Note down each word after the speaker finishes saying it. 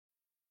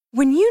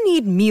When you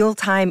need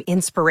mealtime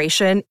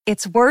inspiration,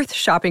 it's worth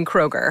shopping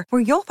Kroger,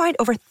 where you'll find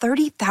over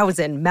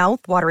 30,000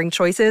 mouth-watering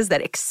choices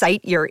that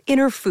excite your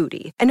inner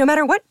foodie. And no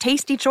matter what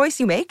tasty choice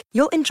you make,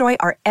 you'll enjoy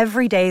our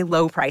everyday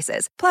low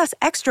prices, plus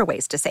extra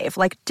ways to save,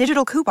 like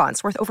digital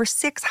coupons worth over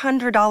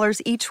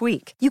 $600 each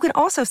week. You can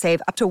also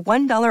save up to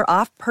 $1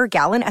 off per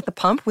gallon at the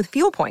pump with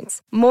fuel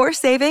points. More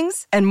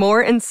savings and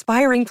more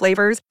inspiring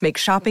flavors make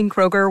shopping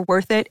Kroger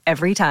worth it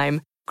every time.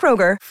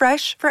 Kroger,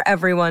 fresh for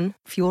everyone.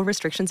 Fuel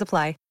restrictions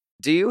apply.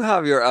 Do you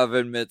have your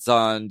oven mitts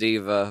on,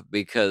 Diva?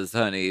 Because,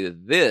 honey,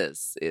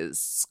 this is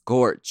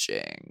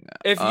scorching.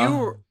 If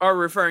you are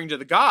referring to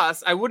the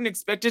goss, I wouldn't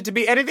expect it to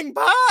be anything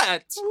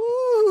but.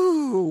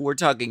 Ooh, we're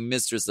talking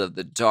Mistress of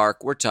the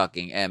Dark. We're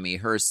talking Emmy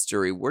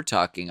Herstory. We're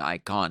talking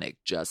iconic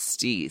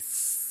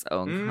Justice.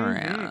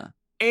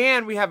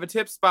 And we have a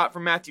tip spot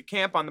from Matthew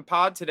Camp on the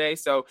pod today,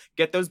 so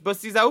get those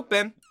bussies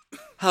open.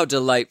 How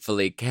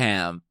delightfully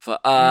camp.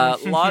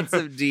 Lots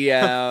of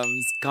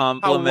DMs,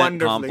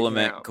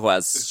 compliment,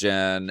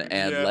 question,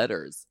 and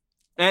letters.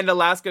 And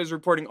Alaska is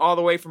reporting all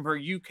the way from her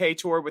UK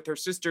tour with her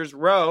sisters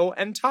Ro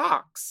and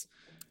Tox.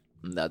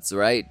 That's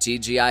right,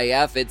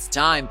 TGIF, it's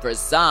time for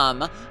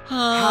some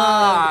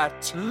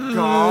hot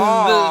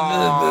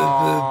goss.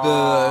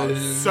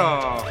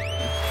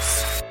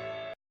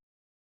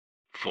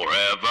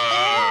 Forever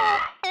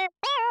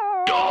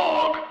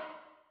Dog.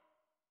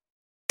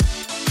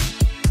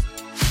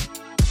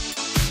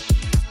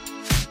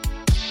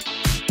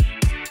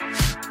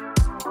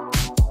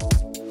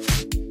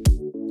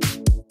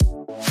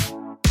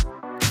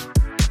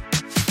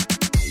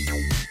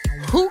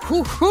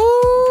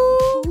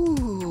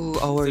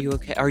 Oh, are you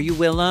okay? Are you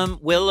Willem?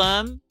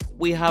 Willem,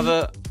 we have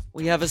a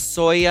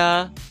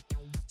soya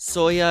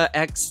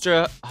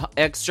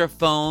extra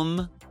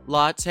foam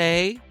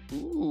latte.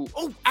 Ooh.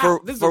 Oh,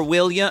 for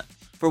William.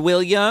 For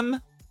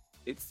William.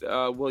 It's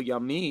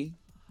William me.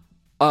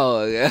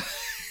 Oh yeah.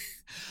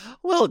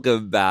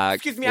 Welcome back.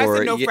 Excuse me, I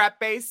said no frat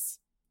base.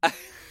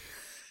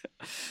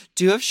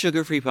 Do you have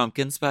sugar-free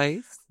pumpkin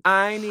spice?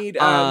 I need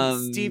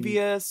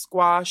stevia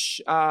squash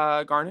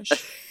garnish.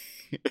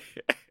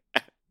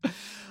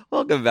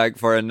 Welcome back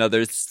for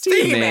another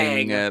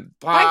steaming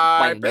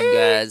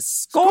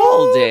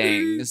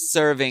scalding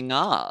serving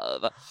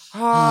of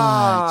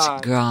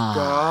hot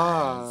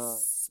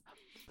goss.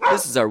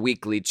 This is our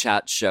weekly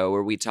chat show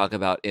where we talk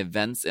about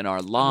events in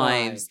our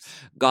lives,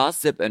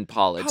 gossip and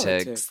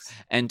politics,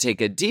 and take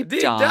a deep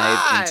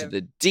dive into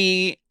the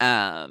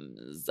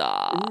DMs.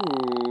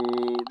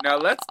 Ooh, now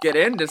let's get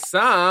into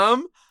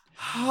some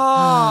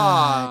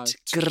hot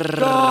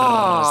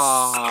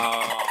goss.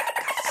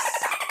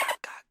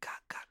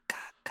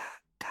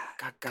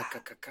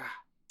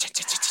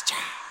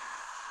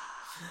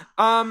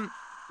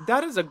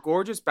 That is a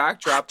gorgeous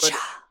backdrop,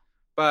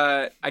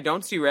 but I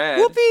don't see red.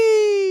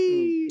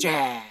 Whoopee!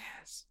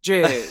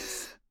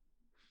 Jizz.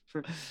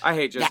 I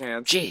hate jizz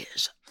hands.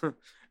 Jizz.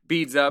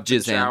 Beads up in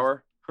the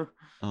shower.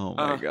 Oh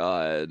my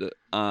god.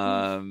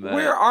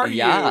 Where are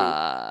you?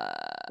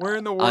 Where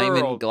in the world? I'm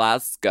in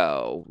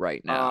Glasgow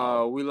right now.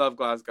 Oh, we love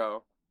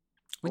Glasgow.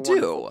 We A do.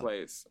 wonderful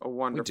place. A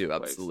wonderful place. We do,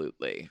 place.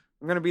 absolutely.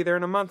 I'm going to be there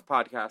in a month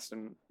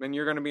podcasting, and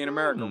you're going to be in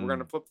America. We're going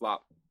to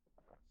flip-flop.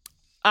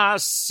 I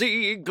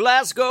see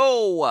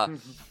Glasgow.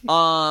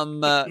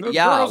 The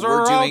girls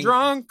are all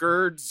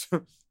drunkards.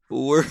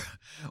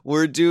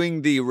 We're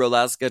doing the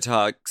Rolaska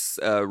Talks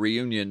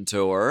reunion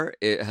tour.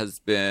 It has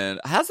been.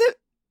 Has it?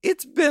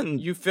 It's been.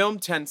 You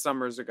filmed 10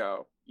 summers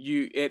ago.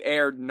 It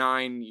aired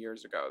 9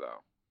 years ago, though.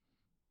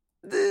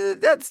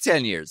 That's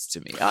 10 years to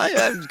me.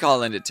 I'm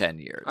calling it 10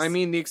 years. I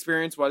mean, the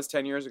experience was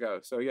 10 years ago.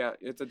 So, yeah,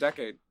 it's a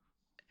decade.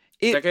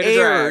 It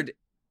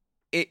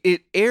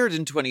aired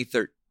in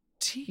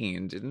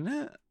 2013, didn't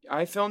it?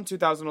 I filmed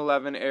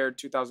 2011, aired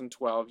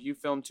 2012. You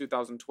filmed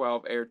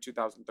 2012, aired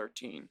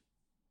 2013.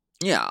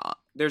 Yeah.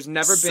 There's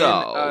never been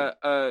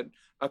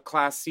a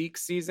classique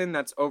season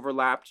that's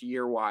overlapped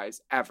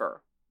year-wise,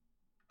 ever.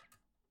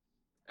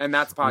 And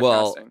that's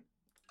podcasting.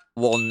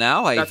 Well,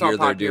 now I hear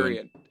they're doing...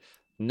 Period.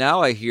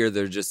 Now I hear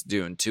they're just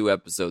doing 2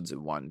 episodes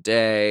in one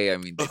day. I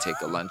mean, they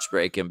take a lunch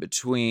break in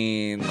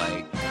between.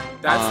 Like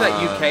that's that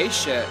UK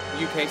shit.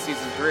 UK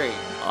season 3.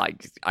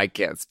 I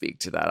can't speak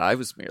to that. I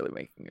was merely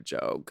making a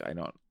joke. I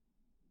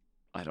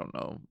don't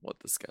know what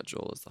the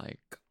schedule is like.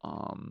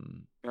 Oh,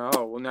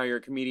 well, now you're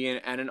a comedian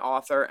and an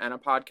author and a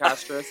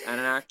podcastress and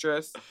an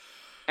actress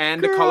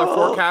and a color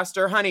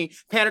forecaster. Honey,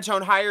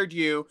 Pantone hired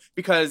you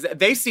because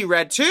they see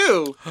red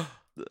too.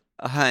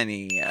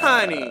 Honey.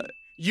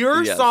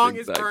 Your song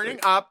is burning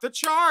up the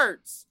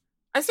charts.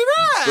 I see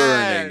red.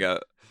 Burning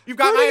up. You've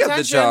got my attention.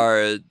 The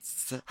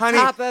charts. Honey.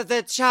 Top of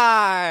the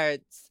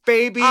charts.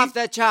 Baby. Off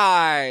the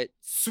charts.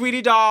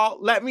 Sweetie doll,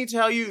 let me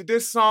tell you,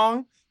 this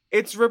song,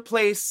 it's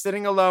replaced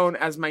Sitting Alone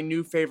as my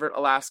new favorite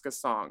Alaska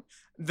song.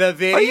 The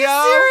video. Are you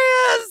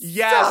serious?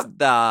 Yes. Stop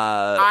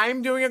that.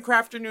 I'm doing a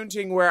crafternoon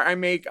thing where I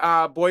make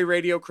Boy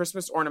Radio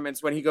Christmas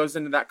ornaments when he goes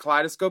into that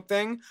kaleidoscope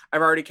thing.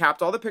 I've already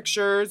capped all the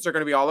pictures. They're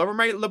going to be all over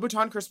my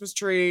Louboutin Christmas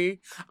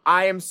tree.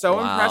 I am so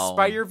impressed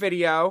by your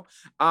video.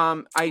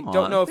 I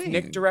don't know if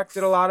Nick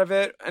directed a lot of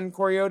it and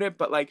choreoed it,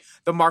 but like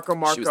the Marco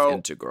She was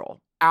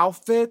integral.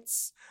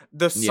 outfits,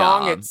 the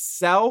song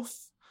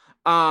itself,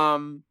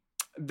 the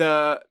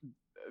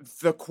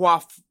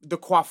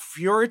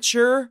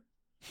coiffurature,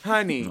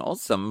 honey. Well,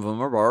 some of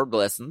them are borrowed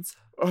blessings.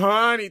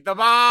 Honey, the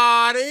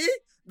body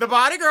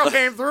girl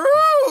came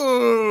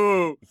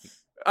through.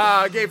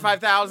 Gave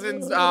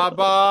 5,000s,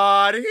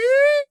 body.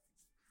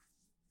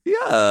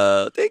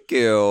 Yeah, thank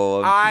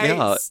you.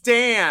 I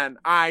stand.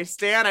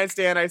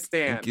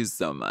 Thank you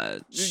so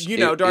much. You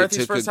know,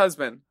 Dorothy's first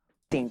husband.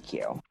 Thank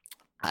you.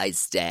 I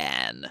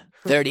stan.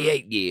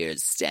 38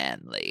 years,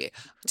 Stanley.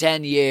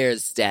 10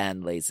 years,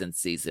 Stanley, since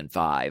season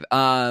 5.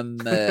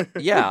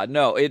 Yeah,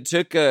 no, it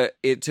took a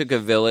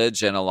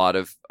village and a lot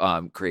of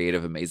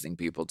creative, amazing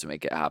people to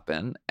make it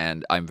happen,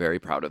 and I'm very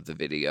proud of the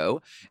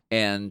video.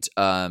 And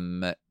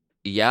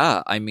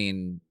yeah, I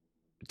mean,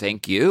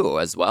 thank you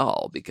as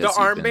well, because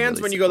the armbands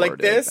really when you go like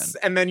this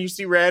and then you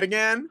see red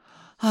again.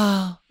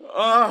 Ooh,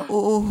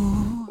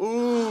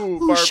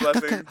 bar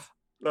blessings.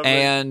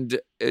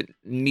 And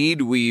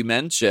need we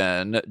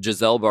mention,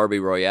 Giselle Barbie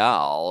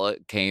Royale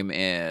came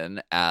in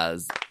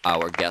as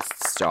our guest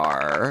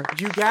star.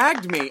 You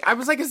gagged me. I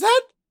was like, is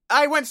that?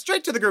 I went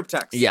straight to the group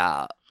text.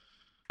 Yeah.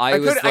 I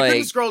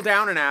couldn't scroll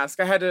down and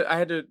ask. I had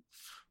to.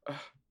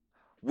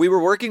 We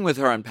were working with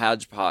her on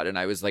PadgePod, and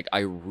I was like, I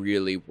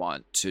really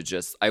want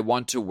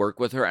to work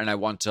with her, and I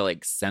want to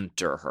like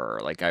center her.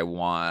 Like I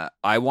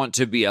want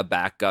to be a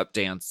backup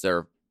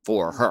dancer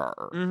for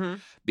her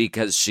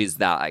because she's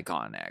that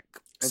iconic.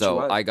 And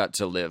so I got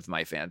to live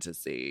my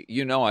fantasy.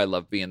 You know, I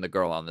love being the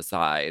girl on the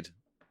side.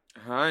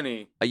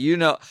 Honey. You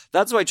know,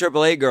 that's why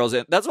AAA girls,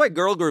 that's why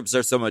girl groups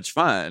are so much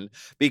fun,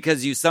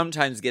 because you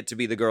sometimes get to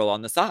be the girl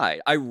on the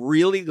side. I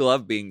really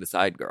love being the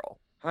side girl.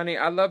 Honey,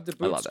 I love the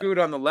boot scoot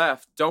on the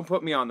left. Don't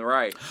put me on the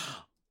right.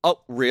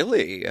 Oh,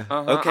 really?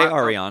 Okay,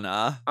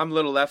 Ariana. I'm a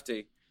little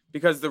lefty.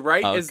 Because the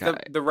right is the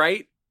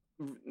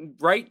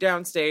right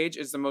downstage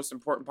is the most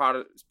important part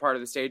of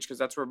the stage, because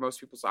that's where most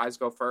people's eyes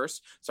go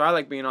first. So I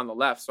like being on the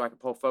left so I can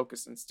pull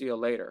focus and steal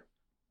later.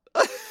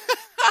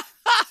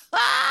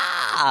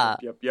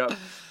 Yep.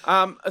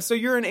 So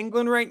you're in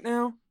England right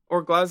now?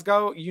 Or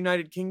Glasgow,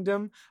 United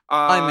Kingdom?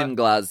 I'm in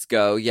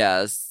Glasgow,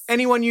 yes.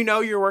 Anyone you know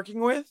you're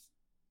working with?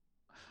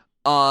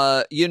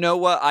 You know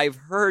what? I've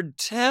heard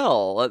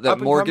tell that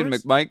Morgan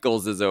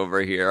McMichaels is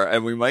over here,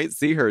 and we might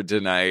see her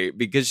tonight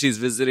because she's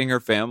visiting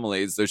her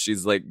family. So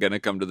she's like gonna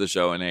come to the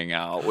show and hang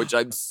out, which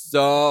I'm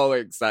so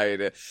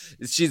excited.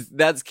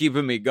 That's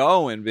keeping me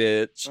going,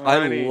 bitch.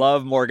 I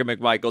love Morgan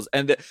McMichaels,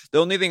 and the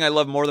only thing I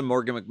love more than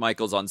Morgan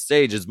McMichaels on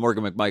stage is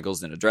Morgan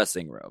McMichaels in a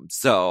dressing room.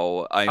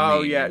 So I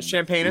mean,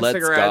 champagne and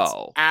cigarettes,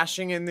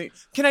 ashing in the.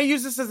 Can I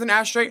use this as an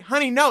ashtray,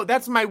 honey? No,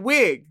 that's my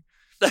wig.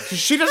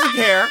 She doesn't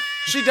care.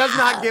 She does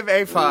not give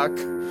a fuck.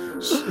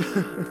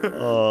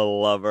 Oh,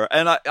 love her.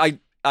 And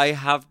I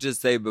have to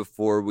say,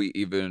 before we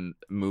even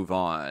move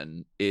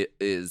on, it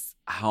is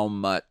how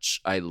much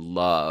I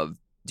love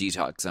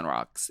Detox and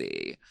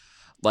Roxy.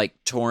 Like,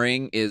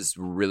 touring is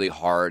really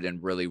hard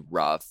and really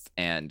rough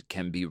and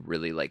can be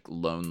really, like,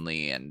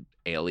 lonely and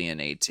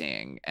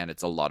alienating, and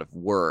it's a lot of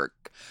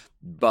work.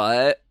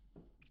 But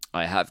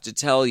I have to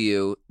tell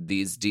you,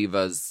 these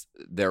divas,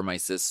 they're my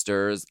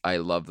sisters. I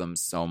love them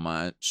so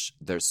much.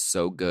 They're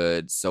so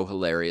good, so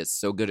hilarious,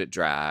 so good at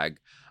drag.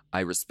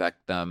 I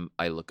respect them.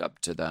 I look up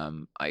to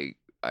them. I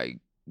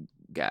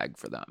gag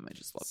for them. I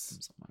just love them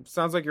so much.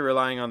 Sounds like you're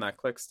relying on that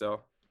click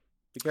still.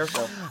 Be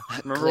careful.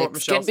 Remember what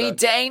Michelle said. Clicks can be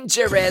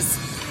dangerous.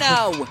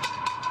 No.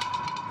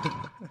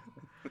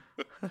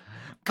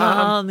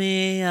 Call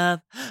me up,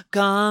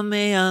 call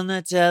me on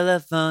the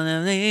telephone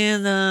and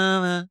leave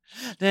the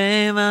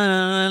name, I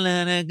don't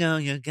let it go,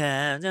 you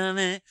capture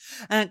me,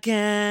 I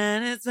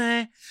can't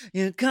say,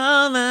 you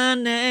call my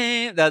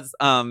name. That's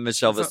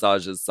Michelle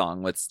Visage's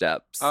song with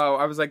steps. Oh,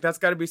 I was like, that's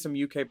got to be some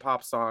UK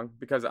pop song,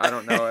 because I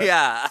don't know it.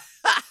 Yeah.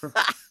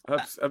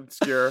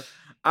 Obscure.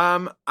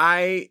 I'm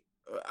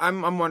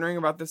wondering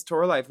about this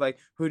tour life. Like,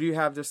 who do you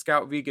have to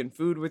scout vegan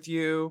food with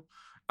you?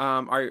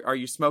 Are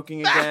you smoking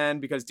again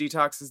because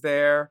Detox is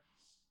there?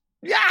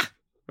 Yeah.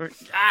 You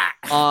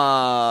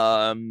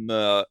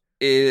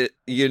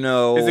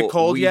know, is it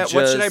cold yet?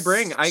 What should I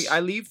bring?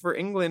 I leave for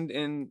England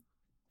in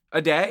a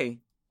day.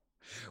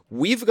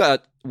 We've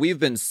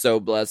been so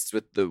blessed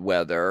with the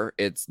weather.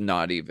 It's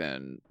not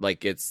even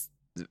like it's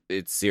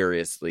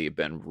seriously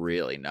been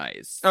really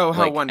nice. Oh,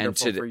 how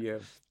wonderful for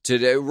you.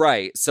 Today,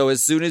 right. So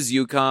as soon as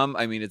you come,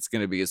 I mean, it's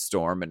going to be a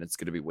storm and it's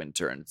going to be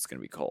winter and it's going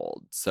to be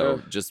cold.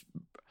 So just,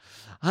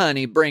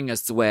 honey, bring a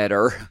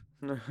sweater.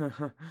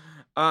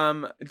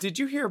 Did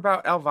you hear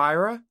about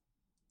Elvira?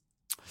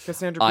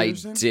 Cassandra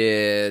Peterson? I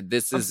did.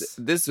 This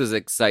was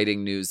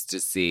exciting news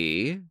to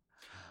see.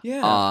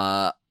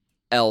 Yeah.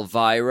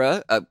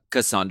 Elvira,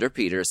 Cassandra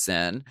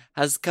Peterson,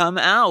 has come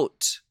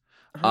out.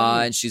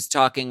 And she's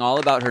talking all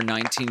about her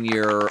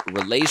 19-year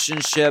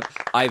relationship.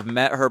 I've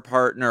met her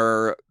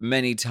partner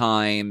many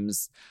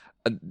times.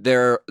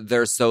 They're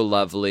so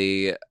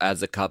lovely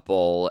as a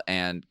couple,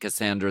 and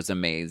Cassandra's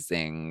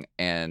amazing,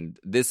 and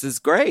this is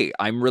great.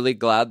 I'm really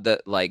glad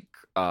that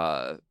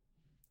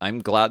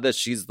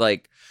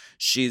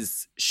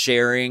she's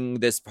sharing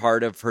this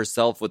part of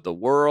herself with the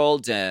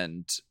world,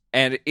 and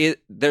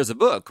there's a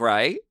book,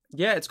 right?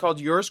 Yeah, it's called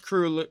Yours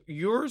Cruelly,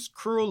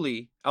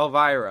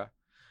 Elvira.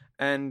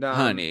 And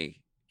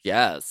honey,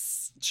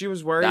 yes. She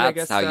was worried, that's I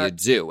guess. That's how you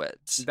do it.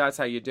 That's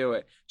how you do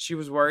it. She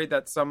was worried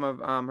that some of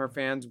her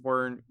fans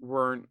were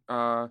going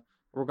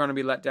to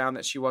be let down,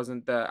 that she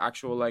wasn't the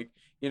actual,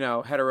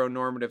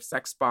 heteronormative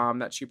sex bomb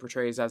that she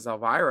portrays as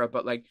Elvira.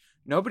 But,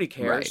 nobody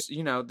cares.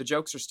 Right. The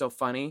jokes are still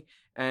funny,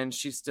 and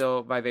she's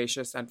still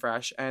vivacious and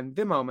fresh and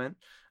the moment.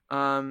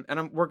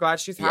 And we're glad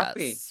she's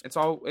happy.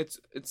 Yes.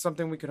 It's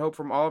something we could hope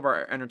from all of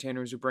our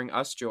entertainers who bring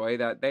us joy,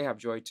 that they have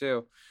joy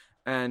too.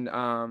 And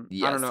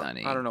yes, I don't know,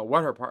 honey. I don't know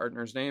what her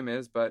partner's name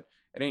is, but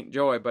it ain't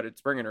joy, but it's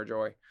bringing her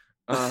joy.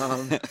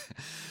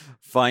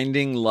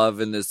 Finding love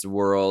in this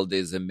world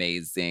is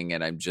amazing,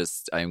 and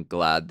I'm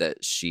glad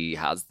that she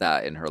has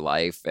that in her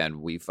life,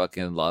 and we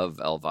fucking love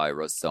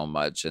Elvira so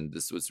much, and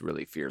this was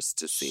really fierce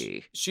to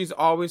see. She's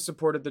always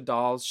supported the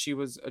dolls. She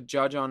was a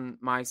judge on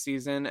my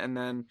season, and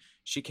then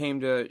she came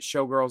to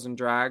Showgirls in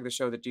Drag, the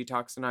show that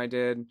Detox and I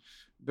did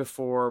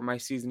before my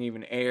season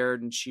even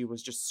aired, and she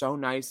was just so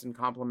nice and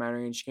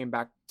complimentary, and she came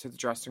back to the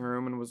dressing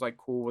room and was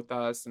cool with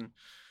us, and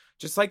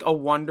just a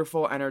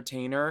wonderful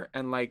entertainer.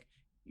 And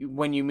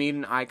when you meet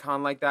an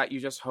icon like that, you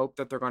just hope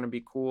that they're going to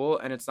be cool,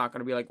 and it's not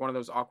going to be one of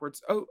those awkward,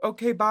 oh,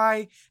 okay,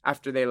 bye,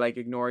 after they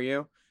ignore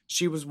you.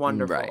 She was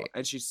wonderful, right.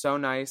 And she's so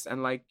nice,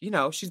 and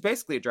she's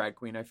basically a drag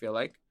queen, I feel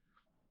like.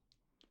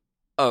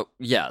 Oh,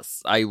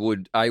 yes, I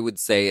would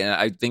say, and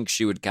I think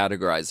she would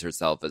categorize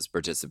herself as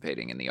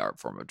participating in the art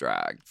form of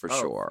drag, for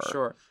sure.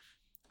 Sure.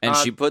 And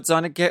she puts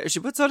on a character.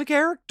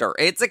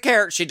 It's a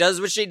character. She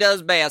does what she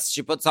does best.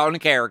 She puts on a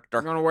character.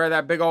 You're going to wear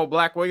that big old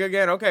black wig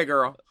again? Okay,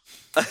 girl.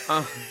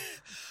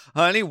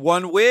 Honey,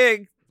 one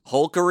wig,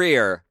 whole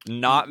career.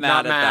 Not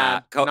mad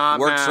at that.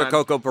 Works for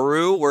Coco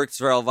Peru, works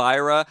for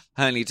Elvira.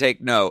 Honey,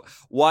 take note.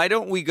 Why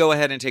don't we go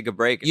ahead and take a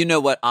break? You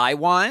know what I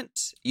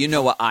want? You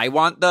know what I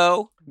want,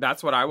 though?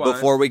 That's what I want.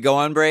 Before we go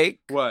on break?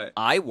 What?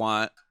 I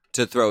want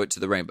to throw it to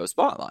the Rainbow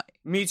Spotlight.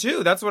 Me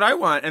too. That's what I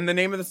want. And the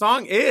name of the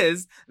song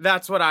is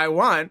That's What I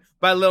Want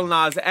by Lil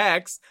Nas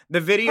X.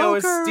 The video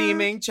is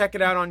steaming. Check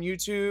it out on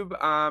YouTube.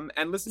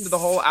 And listen to the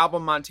whole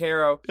album,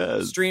 Montero.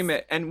 Yes. Stream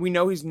it. And we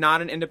know he's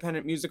not an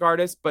independent music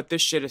artist, but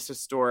this shit is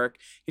historic.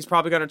 He's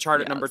probably going to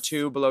chart at number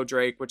 2 below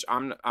Drake, which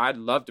I'd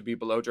love to be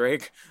below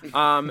Drake.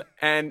 And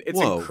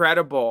it's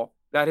incredible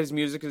that his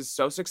music is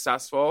so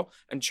successful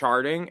and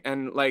charting,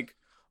 and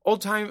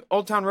Old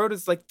Town Road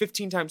is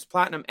 15 times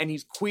platinum, and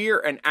he's queer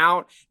and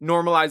out,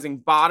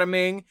 normalizing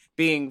bottoming,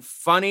 being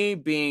funny,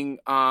 being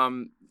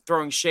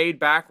throwing shade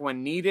back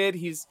when needed.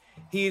 He's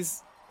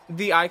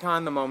the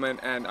icon, the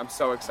moment, and I'm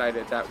so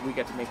excited that we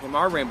get to make him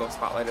our Rainbow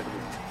Spotlight of the week.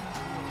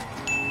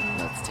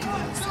 Let's take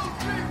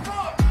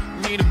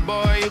this. Need a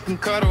boy you can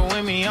cuddle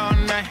with me all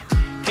night.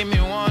 Give me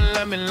one,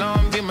 let me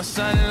long, be my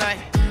sunlight.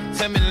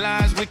 Tell me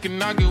lies, we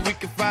can argue, we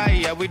can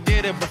fight. Yeah, we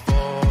did it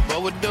before,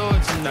 but we'll do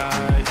it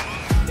tonight.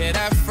 Yeah,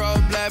 that fro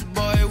black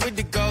boy with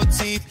the gold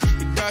teeth.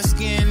 The dark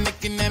skin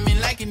looking at me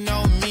like you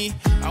know me.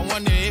 I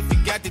wonder if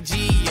you got the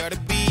G or the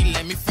B.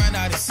 Let me find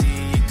out and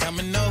see you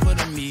coming over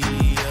to me.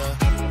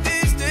 Yeah.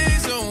 These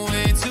days are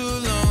way too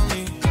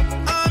lonely.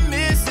 I'm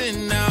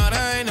missing out,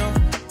 I know.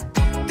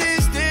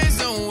 These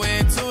days are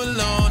way too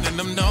long, and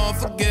I'm not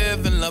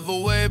forgiving, love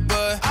away,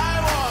 but I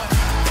want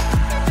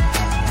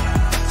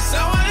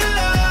someone to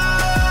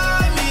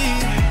love me.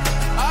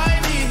 I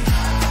need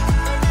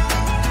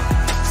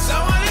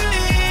someone to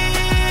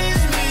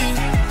leave me,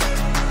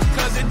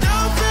 'cause it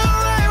don't feel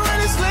right when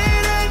it's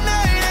late at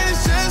night and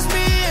it's just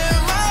me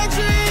and my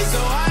dreams.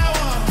 So I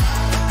want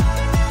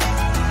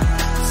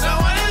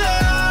someone to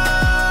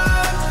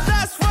love.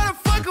 That's what I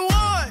fucking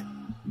want.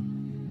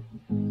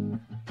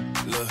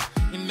 Look,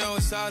 you know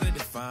it's hard to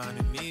define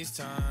in these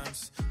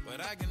times,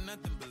 but I got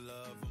nothing but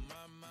love on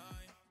my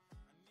mind.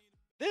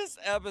 This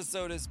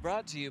episode is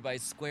brought to you by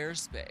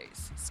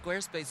Squarespace.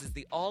 Squarespace is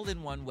the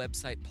all-in-one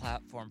website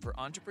platform for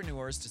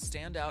entrepreneurs to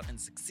stand out and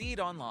succeed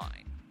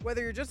online.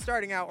 Whether you're just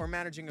starting out or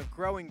managing a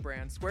growing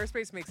brand,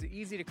 Squarespace makes it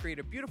easy to create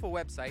a beautiful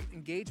website,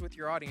 engage with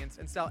your audience,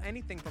 and sell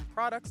anything from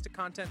products to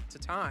content to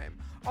time.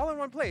 All in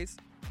one place,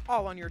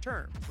 all on your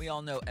terms. We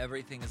all know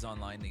everything is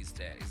online these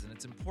days, and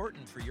it's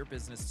important for your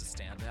business to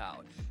stand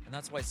out. And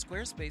that's why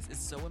Squarespace is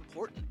so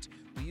important.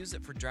 We use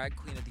it for Drag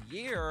Queen of the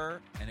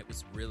Year, and it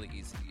was really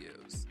easy to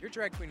use. Your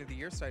Drag Queen of the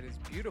Year site is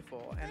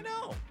beautiful. And I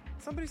know.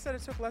 Somebody said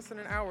it took less than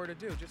an hour to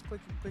do. Just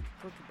click,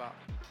 bop.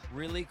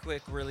 Really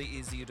quick, really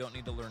easy. You don't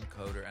need to learn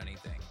code or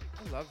anything.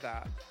 I love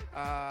that.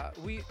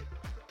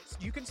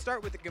 You can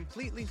start with a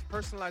completely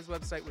personalized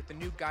website with the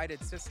new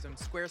guided system,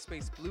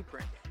 Squarespace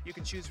Blueprint. You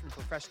can choose from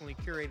professionally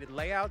curated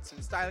layouts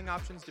and styling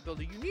options to build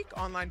a unique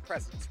online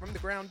presence from the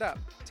ground up,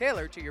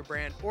 tailored to your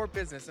brand or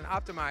business and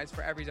optimized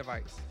for every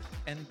device.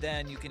 And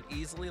then you can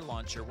easily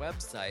launch your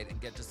website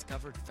and get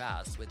discovered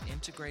fast with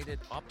integrated,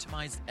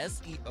 optimized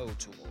SEO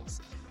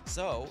tools.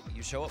 So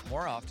you show up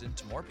more often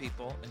to more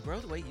people and grow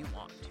the way you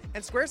want.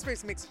 And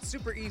Squarespace makes it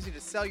super easy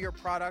to sell your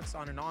products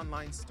on an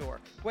online store,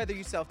 whether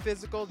you sell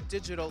physical,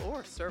 digital,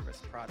 or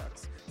service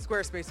products.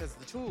 Squarespace has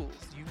the tools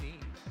you need.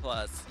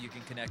 Plus, you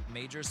can connect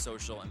major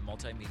social and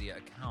multimedia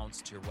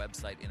accounts to your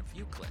website in a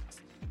few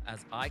clicks,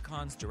 as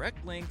icons,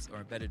 direct links, or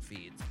embedded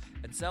feeds.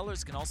 And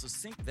sellers can also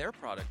sync their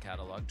product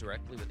catalog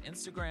directly with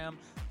Instagram,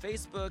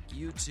 Facebook,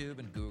 YouTube,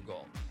 and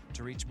Google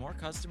to reach more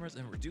customers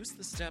and reduce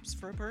the steps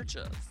for a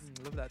purchase.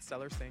 Love that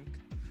seller sync.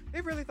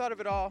 They've really thought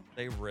of it all.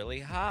 They really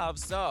have.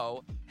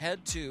 So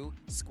head to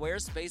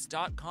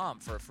squarespace.com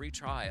for a free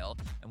trial.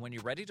 And when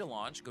you're ready to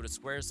launch, go to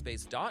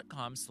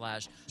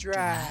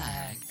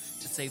squarespace.com/drag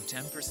to save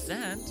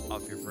 10%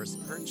 off your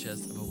first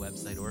purchase of a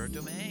website or a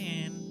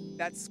domain.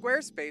 That's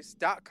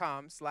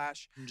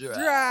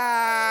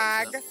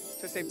squarespace.com/drag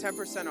to save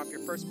 10% off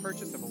your first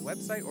purchase of a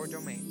website or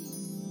domain.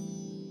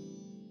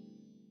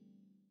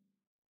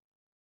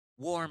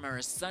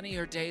 Warmer,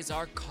 sunnier days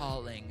are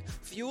calling.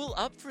 Fuel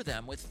up for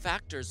them with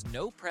Factor's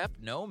no prep,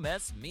 no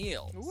mess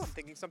meals. Ooh, I'm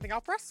thinking something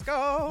al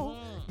fresco.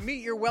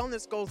 Meet your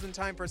wellness goals in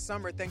time for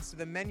summer thanks to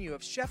the menu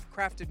of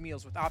chef-crafted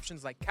meals with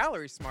options like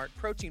Calorie Smart,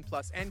 Protein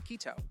Plus, and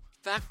Keto.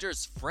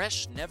 Factor's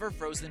fresh, never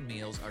frozen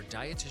meals are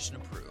dietitian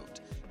approved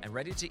and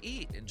ready to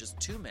eat in just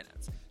 2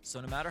 minutes. So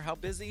no matter how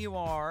busy you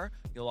are,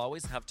 you'll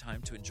always have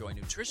time to enjoy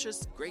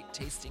nutritious,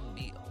 great-tasting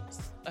meals.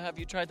 Have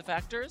you tried the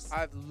Factors?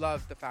 I've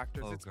loved the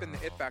Factors. Oh, It's been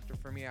the it factor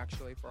for me,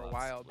 actually, for a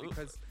while,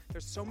 because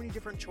there's so many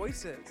different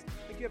choices.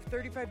 Like, you have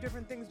 35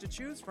 different things to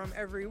choose from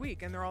every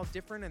week, and they're all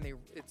different, and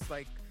it's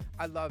like,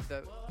 I love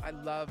the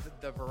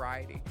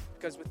variety,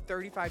 because with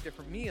 35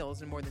 different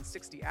meals and more than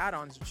 60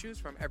 add-ons to choose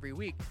from every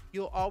week,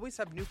 you'll always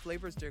have new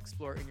flavors to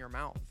explore in your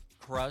mouth.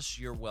 Crush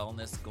your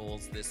wellness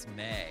goals this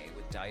May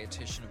with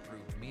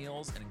dietitian-approved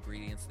meals and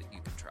ingredients that you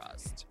can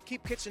trust.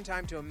 Keep kitchen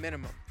time to a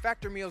minimum.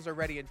 Factor meals are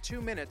ready in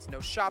 2 minutes. No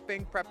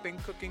shopping,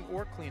 prepping, cooking,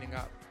 or cleaning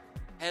up.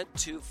 Head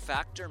to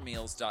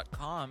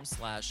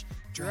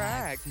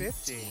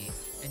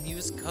factormeals.com/drag50 and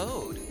use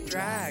code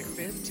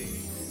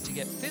DRAG50 to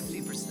get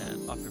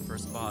 50% off your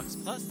first box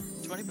plus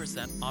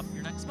 20% off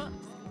your next month.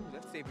 Ooh,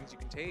 that's savings you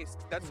can taste.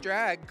 That's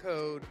drag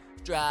code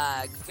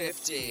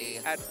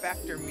DRAG50 at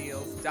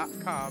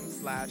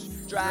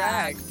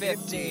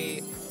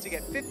factormeals.com/drag50 to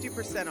get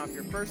 50% off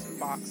your first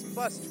box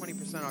plus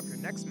 20% off your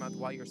next month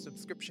while your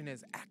subscription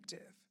is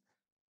active.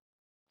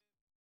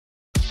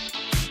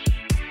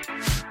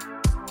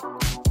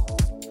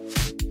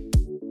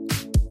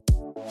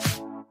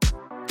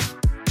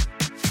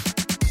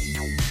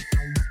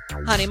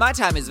 Honey, my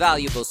time is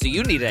valuable, so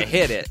you need to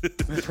hit it.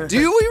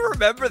 Do we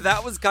remember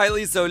that was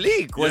Kylie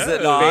Solik? Was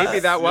it not? Baby,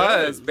 that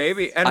was.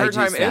 Baby. And her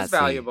time is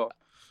valuable.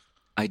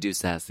 I do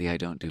sassy. I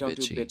don't do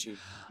bitchy.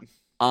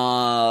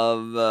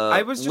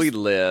 I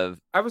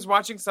was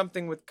watching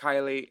something with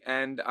Kylie,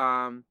 and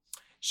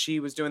she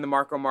was doing the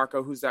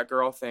Marco, who's that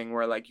girl thing,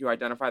 where like you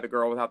identify the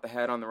girl without the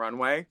head on the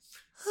runway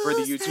for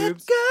the YouTubes.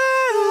 Who's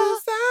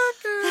that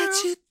girl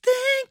that you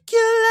think you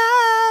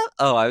love?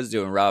 Oh, I was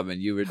doing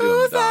Robin. You were doing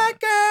Who's that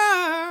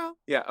girl?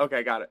 Yeah.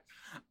 Okay, got it.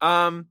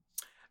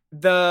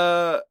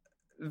 The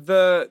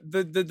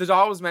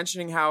doll was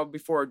mentioning how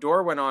before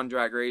Adore went on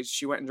Drag Race,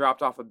 she went and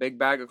dropped off a big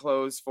bag of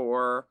clothes for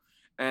her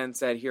and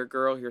said, "Here,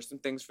 girl, here's some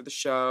things for the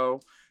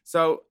show."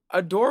 So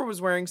Adore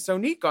was wearing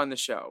Sonique on the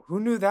show. Who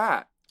knew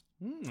that?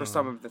 For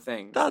some of the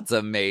things. That's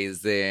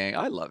amazing.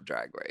 I love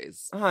Drag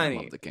Race. Honey, I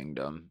love the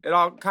Kingdom. It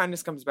all kind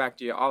of comes back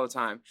to you all the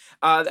time.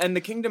 And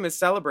the Kingdom is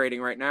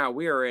celebrating right now.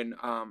 We are in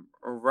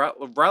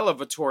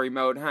revelatory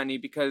mode, honey,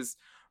 because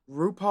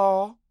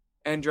RuPaul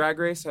and Drag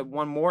Race have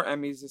won more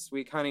Emmys this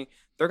week, honey.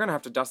 They're gonna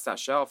have to dust that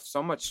shelf.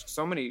 So much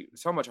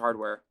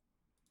hardware.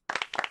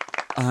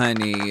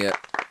 Honey,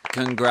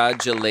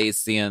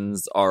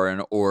 congratulations are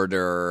in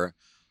order.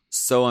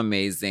 So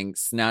amazing,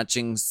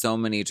 snatching so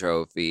many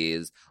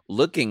trophies,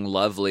 looking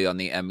lovely on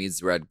the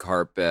Emmys red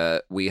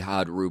carpet. We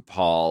had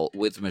RuPaul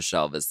with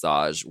Michelle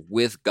Visage,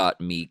 with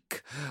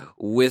Gottmik,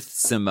 with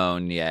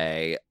Simone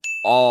Ye,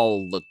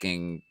 all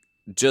looking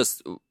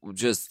just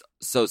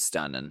so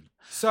stunning.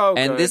 So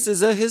and good. This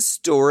is a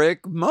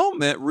historic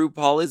moment.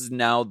 RuPaul is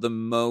now the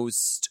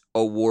most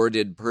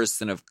awarded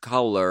person of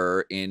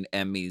color in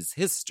Emmys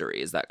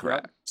history. Is that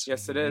correct? Yep.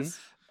 Yes, it is.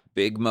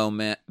 Big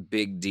moment,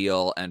 big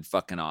deal, and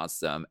fucking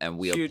awesome. And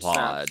we Huge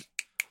applaud. snap.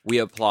 We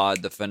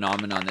applaud the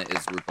phenomenon that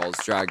is RuPaul's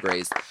Drag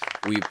Race.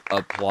 We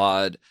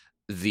applaud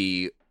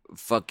the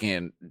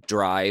fucking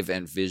drive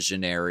and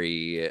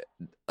visionary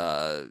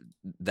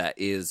that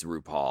is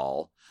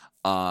RuPaul.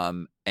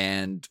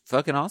 And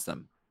fucking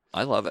awesome.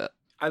 I love it.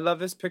 I love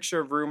this picture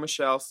of Ru,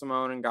 Michelle,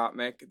 Simone, and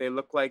Gottmik. They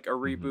look like a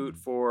reboot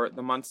for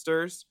the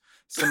Munsters.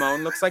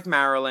 Simone looks like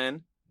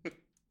Marilyn.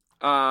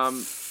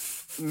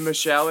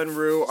 Michelle and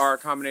Rue are a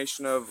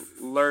combination of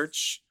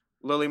Lurch,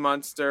 Lily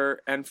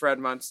Munster, and Fred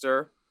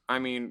Munster. I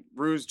mean,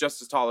 Rue's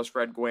just as tall as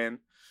Fred Gwynn.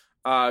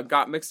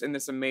 Got mixed in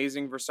this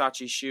amazing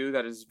Versace shoe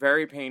that is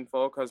very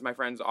painful because my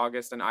friends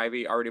August and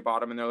Ivy already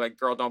bought them, and they're like,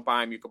 girl, don't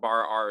buy them. You can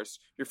borrow ours.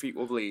 Your feet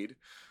will bleed.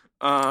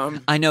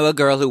 I know a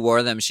girl who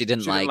wore them. She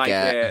didn't like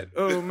it.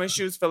 Oh, my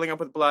shoe's filling up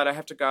with blood. I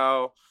have to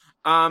go.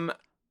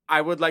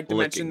 I would like to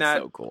mention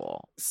that so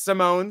cool.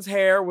 Simone's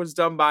hair was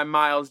done by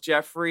Miles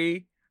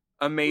Jeffrey.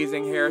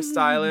 Amazing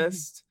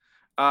hairstylist.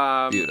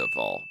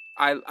 Beautiful.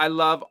 I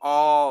love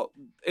all.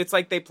 It's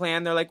like they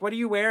plan. They're like, "What are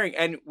you wearing?"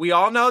 And we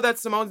all know that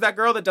Simone's that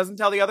girl that doesn't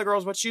tell the other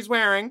girls what she's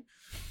wearing.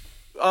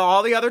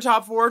 All the other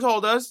top four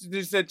told us.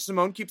 They said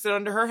Simone keeps it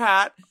under her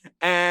hat,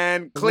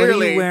 and clearly,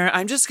 what are you wearing?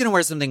 I'm just gonna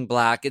wear something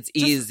black. It's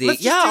easy.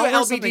 Let's just do I'll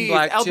wear something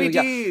black too.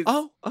 LBDs. Yeah.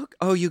 Oh, okay.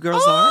 Oh, you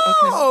girls are okay.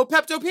 Oh,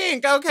 Pepto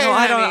Pink. Okay, no,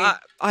 honey.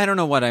 I don't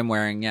know what I'm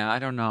wearing. Yeah, I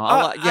don't know.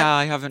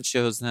 I haven't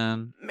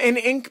chosen. An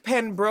ink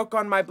pen broke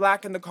on my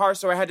black in the car,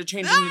 so I had to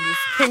change into this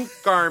pink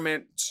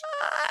garment.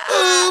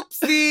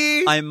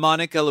 Oopsie. I'm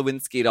Monica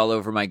Lewinsky'd all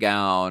over my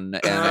gown,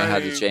 and I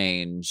had to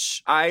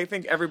change. I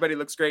think everybody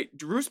looks great.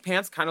 Drew's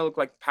pants kind of look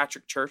like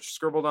Patrick Church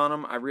scribbled on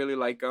them. I really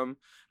like them.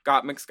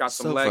 Gottmik's got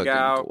some leg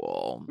out.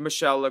 Cool.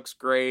 Michelle looks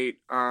great.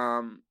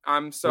 I'm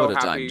so happy.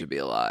 What a time to be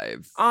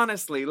alive.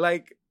 Honestly,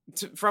 like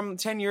from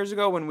 10 years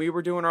ago when we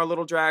were doing our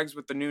little drags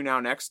with the New Now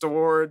Next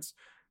awards,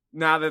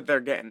 now that they're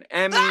getting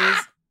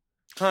Emmys,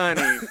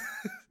 honey.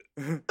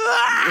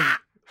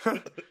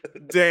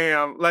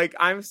 Damn, like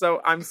I'm so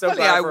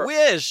glad. I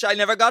wish I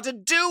never got to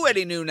do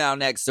any New Now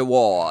Next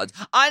awards.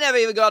 I never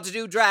even got to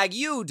do Drag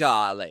You,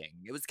 darling.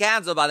 It was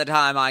canceled by the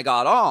time I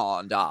got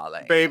on,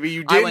 darling. Baby,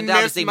 you didn't I went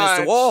down to see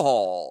much. Mr.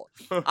 Warhol.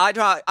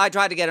 I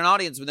tried to get an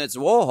audience with Mr.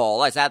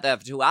 Warhol. I sat there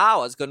for 2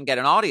 hours, couldn't get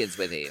an audience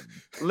with him.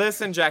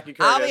 Listen, Jackie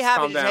Curtis, I'll be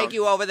happy to calm take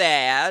you over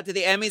there to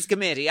the Emmys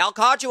committee. I'll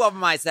cart you over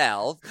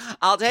myself.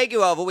 I'll take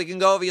you over. We can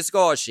go over your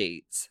score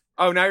sheets.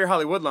 Oh, now you're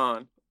Hollywood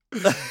Lawn.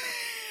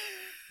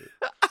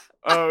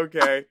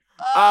 Okay.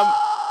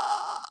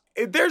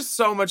 There's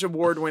so much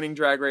award-winning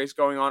Drag Race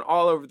going on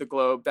all over the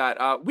globe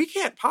that we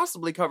can't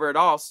possibly cover it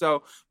all.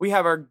 So we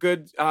have our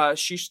good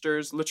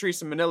sheesters, Latrice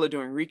and Manila,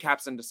 doing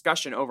recaps and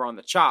discussion over on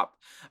The Chop.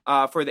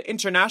 For the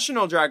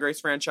international Drag Race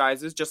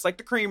franchises, just like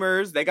the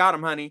Creamers, they got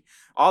them, honey,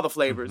 all the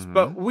flavors. Mm-hmm.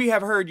 But we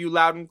have heard you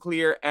loud and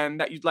clear and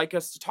that you'd like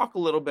us to talk a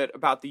little bit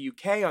about the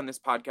UK on this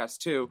podcast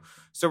too.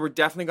 So we're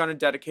definitely going to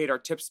dedicate our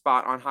tip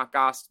spot on Hot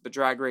Goss to the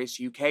Drag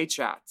Race UK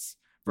chats.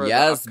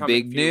 Yes,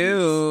 big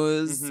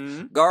news.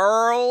 Mm-hmm.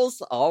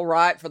 Girls, all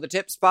right, for the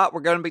tip spot,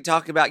 we're going to be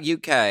talking about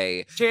UK.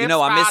 I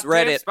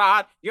misread it.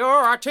 Spot. You're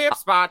our tip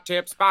spot.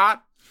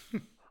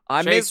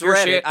 I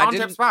misread it.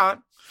 Tip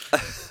spot.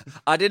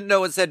 I didn't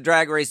know it said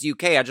Drag Race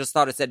UK. I just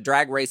thought it said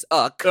Drag Race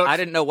UK. I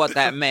didn't know what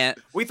that meant.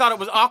 We thought it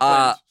was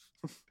Auckland.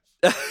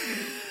 But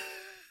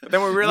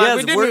then we realized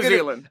we did New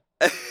Zealand.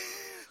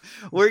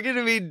 We're going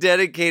to be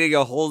dedicating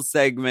a whole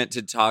segment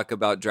to talk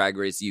about Drag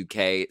Race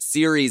UK.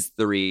 Series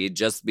 3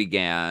 just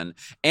began,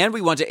 and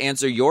we want to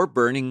answer your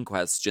burning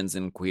questions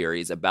and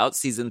queries about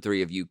Season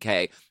 3 of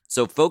UK.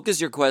 So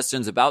focus your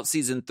questions about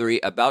Season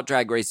 3, about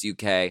Drag Race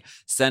UK.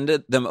 Send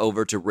them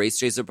over to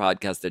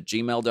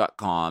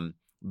racechaserpodcast@gmail.com.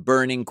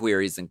 Burning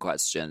queries and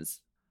questions.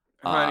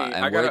 Honey,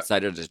 and we're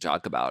excited to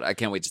talk about it. I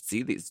can't wait to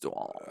see these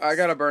dolls. I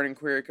got a burning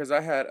query because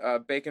I had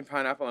bacon,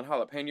 pineapple, and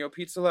jalapeno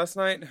pizza last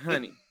night.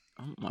 Honey.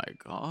 Oh my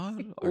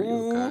God. Are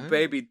you okay?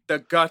 Baby, the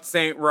guts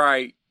ain't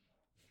right.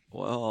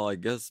 Well, I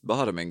guess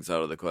bottoming's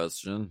out of the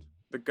question.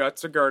 The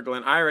guts are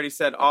gurgling. I already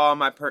said all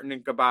my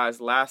pertinent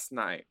goodbyes last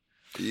night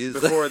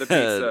before the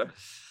pizza.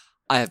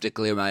 I have to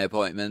clear my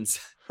appointments.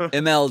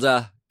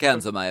 Imelda,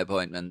 cancel my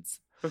appointments.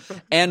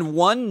 And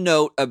one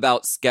note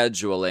about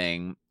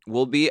scheduling.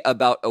 We'll be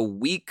about a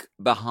week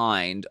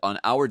behind on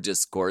our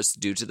discourse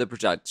due to the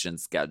production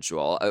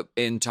schedule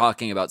in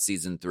talking about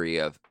Season 3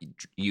 of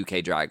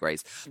UK Drag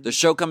Race. The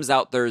show comes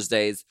out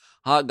Thursdays.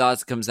 Hot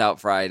Goss comes out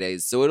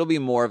Fridays. So it'll be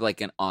more of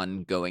like an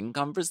ongoing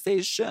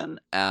conversation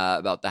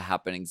about the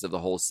happenings of the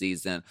whole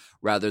season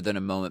rather than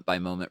a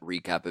moment-by-moment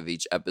recap of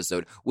each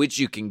episode, which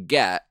you can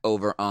get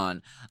over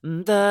on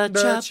the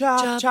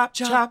Chop.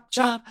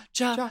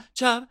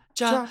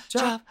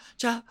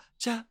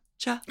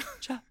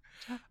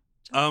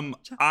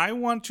 I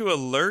want to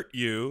alert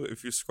you,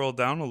 if you scroll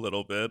down a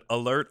little bit,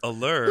 alert,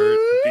 because...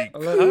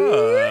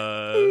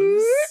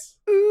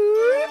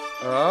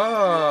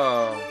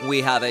 Oh.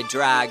 We have a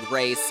Drag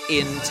Race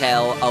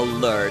intel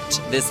alert.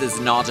 This is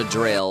not a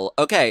drill.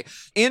 Okay,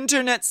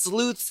 internet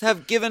sleuths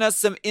have given us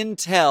some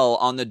intel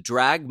on the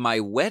Drag My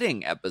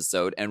Wedding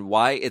episode and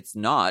why it's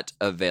not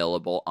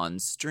available on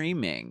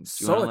streaming.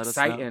 So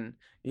exciting.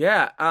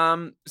 Yeah,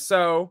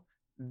 so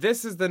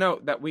this is the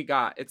note that we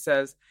got. It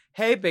says,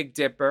 "Hey, Big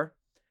Dipper.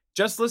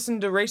 Just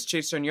listened to Race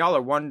Chaser and y'all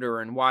are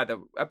wondering why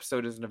the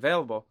episode isn't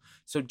available.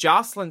 So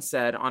Jocelyn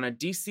said on a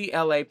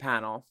DCLA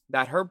panel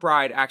that her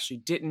bride actually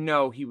didn't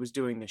know he was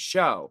doing the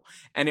show,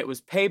 and it was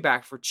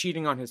payback for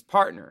cheating on his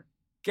partner.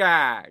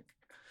 Gag.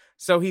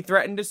 So he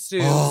threatened to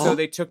sue, so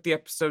they took the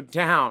episode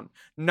down.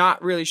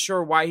 Not really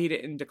sure why he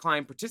didn't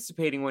decline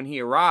participating when he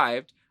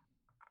arrived.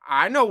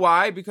 I know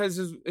why, because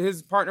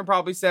his partner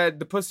probably said,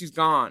 the pussy's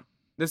gone.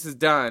 This is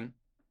done.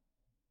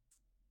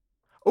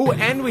 Oh,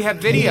 and we have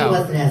video. He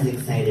wasn't as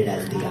excited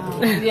as the other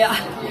one. Yeah.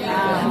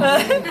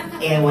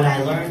 And what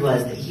I learned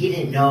was that he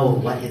didn't know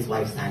what his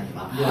wife signed him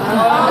up for.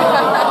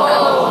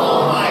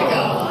 Oh my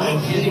God. And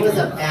he was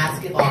a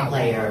basketball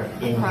player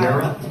in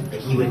Europe.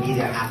 Like he would be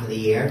there half of the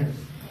year.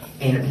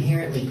 And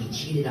apparently he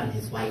cheated on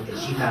his wife, and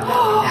she found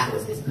out and that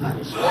was his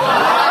punishment.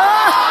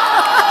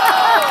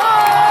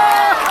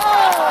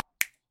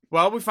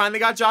 Well, we finally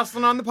got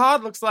Jocelyn on the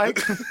pod, looks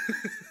like.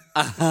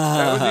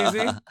 That was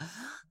easy.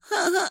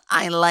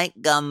 I like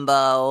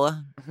gumbo.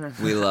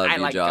 We love you,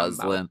 like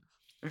Jocelyn.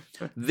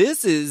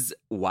 This is,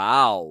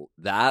 wow,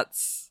 that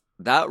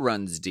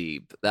runs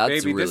deep.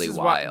 That's Baby, really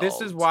wild.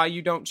 This is why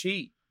you don't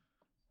cheat.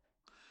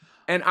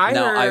 And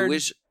I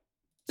wish.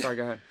 Sorry,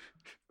 go ahead.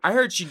 I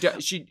heard she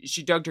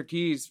dug her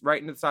keys right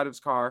into the side of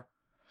his car,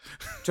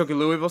 took a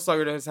Louisville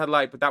Slugger to his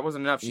headlight, but that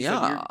wasn't enough. She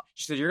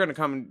said, you're going to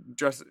come and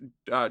dress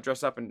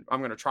up, and I'm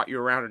going to trot you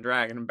around and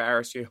drag and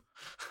embarrass you.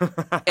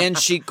 And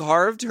she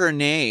carved her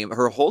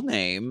whole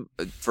name,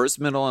 first,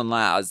 middle, and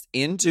last,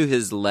 into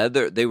his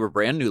leather. They were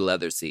brand new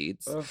leather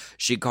seats.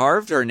 She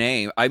carved her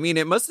name. I mean,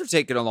 it must have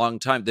taken a long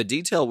time. The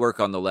detail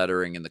work on the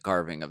lettering and the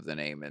carving of the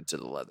name into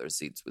the leather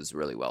seats was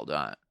really well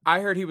done.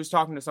 I heard he was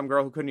talking to some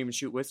girl who couldn't even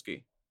shoot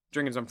whiskey,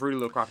 drinking some Fruity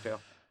Little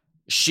cocktail.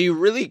 She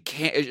really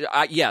can't.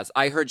 Yes,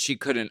 I heard she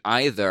couldn't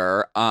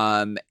either.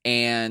 And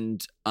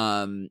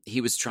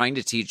he was trying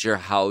to teach her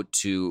how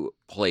to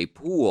play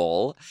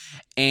pool,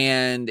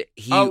 and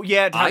he. Oh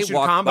yeah, I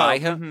walked by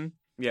him. Mm-hmm.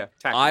 Yeah,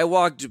 I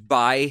walked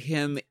by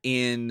him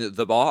in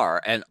the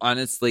bar, and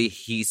honestly,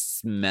 he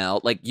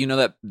smelled like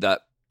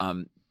that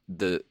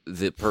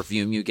the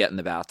perfume you get in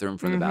the bathroom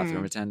from the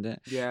bathroom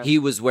attendant. Yeah, he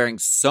was wearing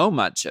so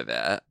much of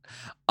it.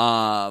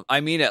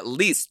 I mean, at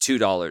least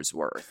 $2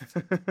 worth.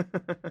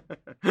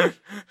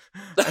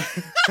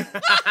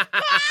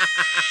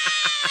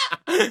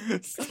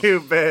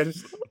 Stupid.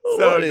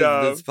 What is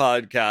this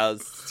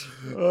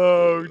podcast?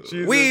 Oh,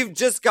 Jesus. We've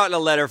just gotten a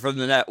letter from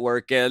the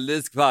network, and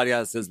this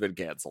podcast has been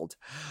canceled.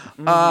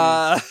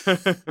 Are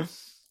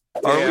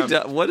we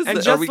done? What is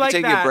it? Are we like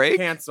taking a break?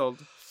 Canceled.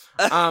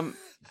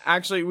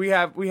 Actually, we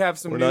have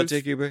some. We're news. Not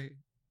taking a break.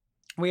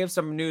 We have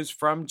some news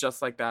from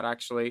Just Like That,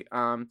 actually.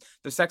 The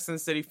Sex and the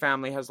City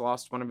family has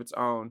lost one of its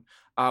own.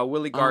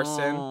 Willie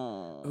Garson,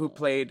 who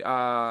played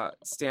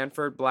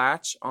Stanford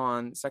Blatch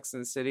on Sex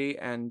and the City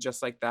and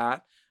Just Like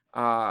That,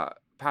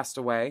 passed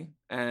away.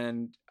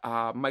 And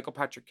Michael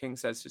Patrick King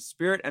says his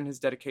spirit and his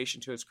dedication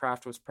to his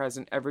craft was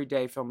present every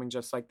day filming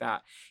Just Like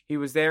That. He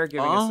was there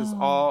giving us his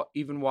all,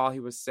 even while he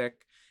was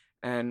sick.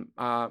 And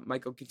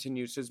Michael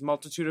continues, his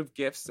multitude of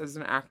gifts as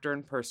an actor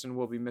and person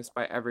will be missed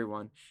by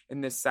everyone.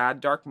 In this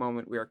sad, dark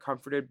moment, we are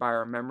comforted by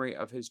our memory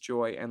of his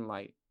joy and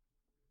light.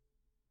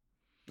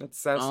 That's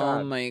so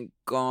sad. Oh my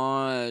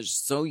gosh,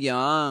 so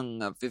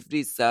young,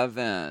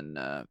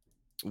 57.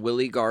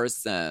 Willie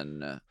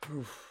Garson,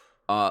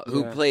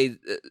 who played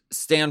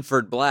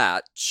Stanford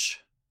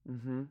Blatch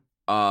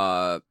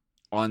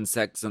on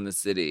Sex and the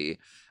City.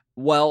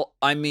 Well,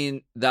 I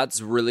mean,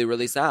 that's really,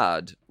 really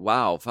sad.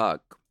 Wow,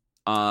 fuck.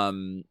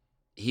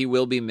 He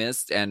will be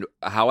missed, and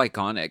how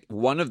iconic.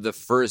 One of the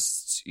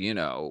first,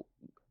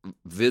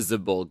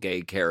 visible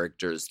gay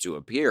characters to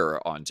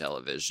appear on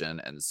television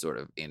and sort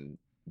of in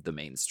the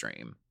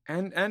mainstream.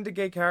 And a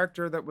gay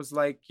character that was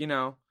like,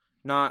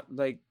 not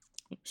like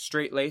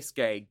straight-laced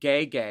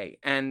gay.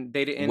 And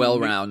they didn't...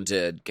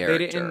 Well-rounded character,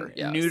 They didn't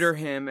neuter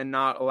him and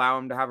not allow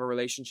him to have a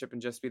relationship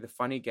and just be the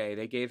funny gay.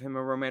 They gave him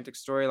a romantic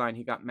storyline.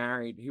 He got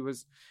married. He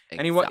was...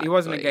 Exactly. And he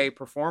wasn't a gay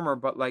performer,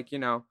 but like,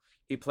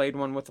 he played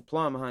one with a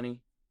plum,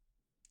 honey.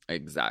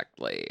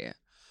 Exactly.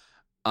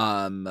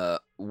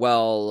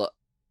 Well,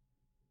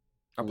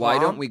 why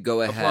don't we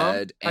go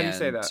ahead and... How do you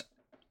say that?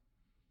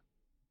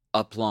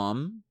 A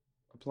plum?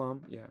 A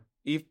plum, yeah.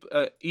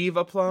 Eve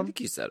a plum? I think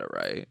you said it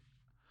right.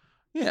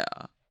 Yeah.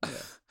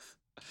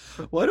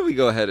 Why don't we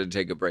go ahead and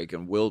take a break,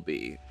 and we'll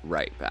be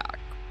right back.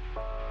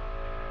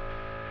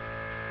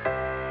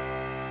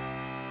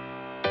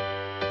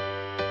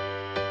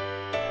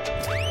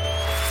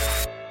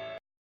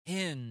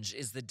 Hinge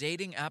is the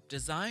dating app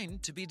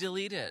designed to be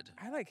deleted.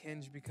 I like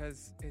Hinge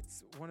because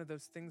it's one of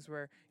those things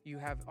where you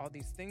have all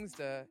these things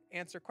to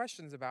answer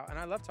questions about, and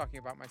I love talking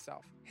about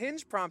myself.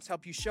 Hinge prompts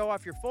help you show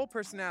off your full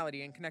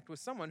personality and connect with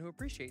someone who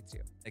appreciates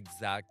you.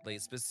 Exactly.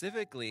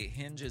 Specifically,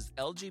 Hinge's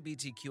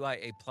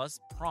LGBTQIA+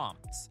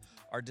 prompts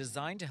are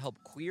designed to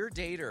help queer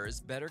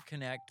daters better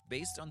connect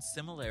based on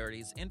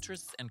similarities,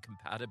 interests, and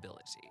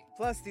compatibility.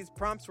 Plus, these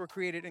prompts were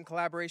created in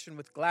collaboration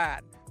with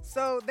GLAAD,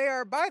 so they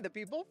are by the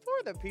people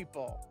for the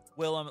people.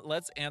 Willem,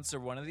 let's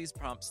answer one of these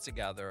prompts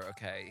together.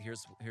 Okay,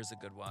 here's a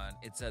good one.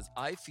 It says,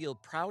 I feel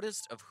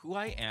proudest of who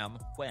I am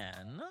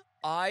when...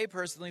 I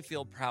personally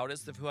feel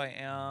proudest of who I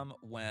am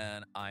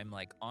when I'm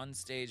like on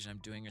stage and I'm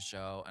doing a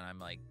show and I'm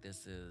like,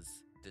 this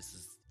is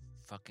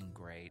fucking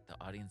great. The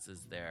audience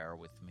is there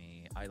with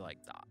me. I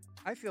like that.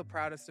 I feel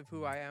proudest of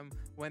who I am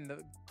when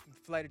the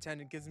flight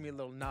attendant gives me a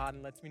little nod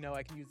and lets me know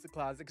I can use the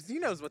closet because he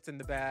knows what's in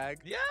the bag.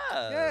 Yeah.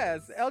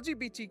 Yes,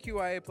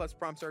 LGBTQIA+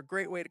 prompts are a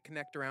great way to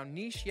connect around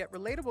niche yet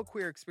relatable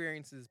queer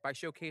experiences by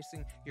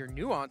showcasing your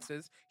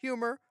nuances,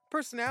 humor,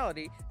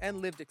 personality, and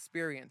lived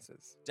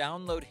experiences.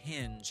 Download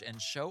Hinge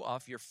and show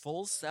off your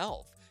full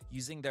self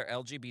using their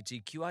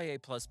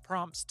LGBTQIA+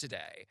 prompts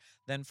today.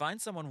 Then find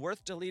someone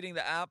worth deleting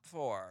the app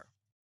for.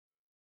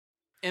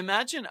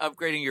 Imagine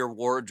upgrading your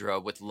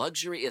wardrobe with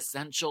luxury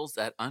essentials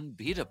at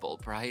unbeatable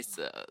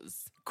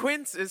prices.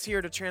 Quince is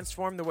here to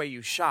transform the way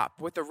you shop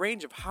with a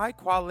range of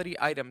high-quality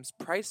items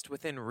priced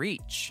within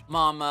reach.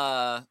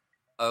 Mama,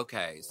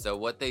 okay, so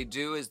what they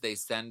do is they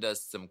send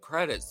us some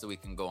credits so we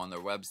can go on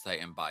their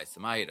website and buy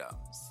some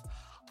items.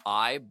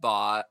 I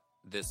bought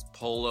this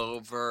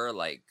pullover,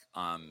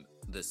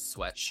 this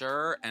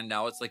sweatshirt, and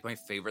now it's like my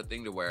favorite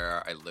thing to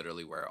wear. I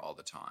literally wear it all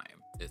the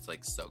time. It's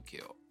like so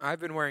cute. I've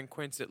been wearing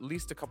Quince at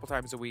least a couple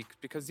times a week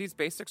because these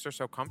basics are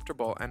so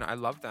comfortable and I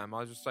love them.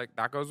 I was just like,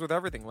 that goes with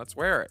everything. Let's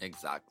wear it.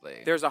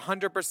 Exactly. There's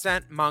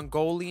 100%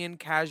 Mongolian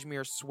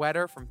cashmere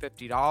sweater from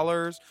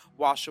 $50,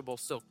 washable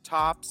silk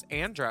tops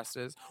and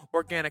dresses,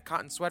 organic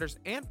cotton sweaters,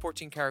 and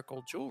 14-karat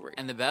gold jewelry.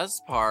 And the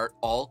best part,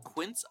 all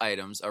Quince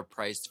items are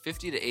priced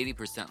 50 to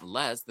 80%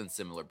 less than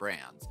similar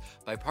brands.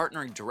 By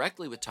partnering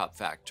directly with top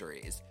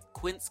factories,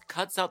 Quince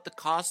cuts out the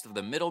cost of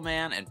the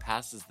middleman and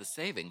passes the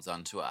savings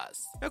on to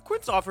us. Now,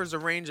 Quince offers a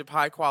range of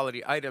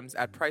high-quality items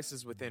at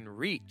prices within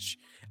reach.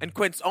 And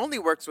Quince only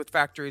works with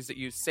factories that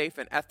use safe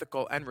and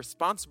ethical and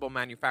responsible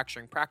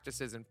manufacturing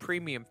practices in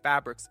premium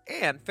fabrics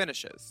and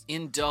finishes.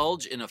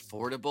 Indulge in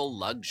affordable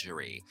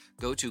luxury.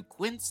 Go to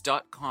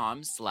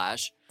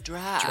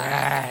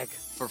quince.com/drag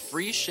for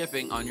free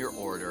shipping on your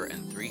order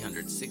and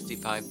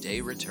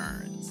 365-day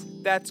returns.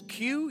 That's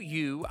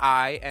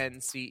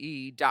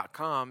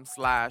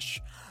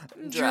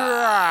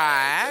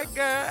QUINCE.com/drag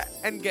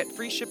and get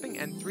free shipping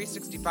and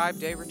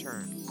 365-day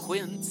returns.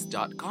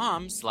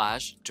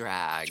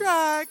 Quince.com/drag.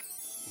 Drag.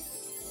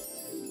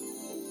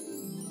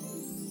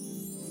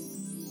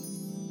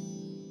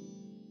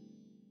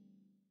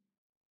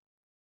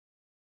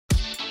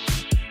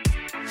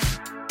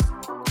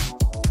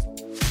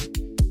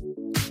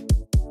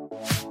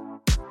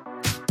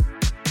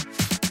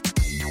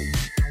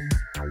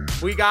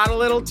 We got a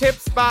little tip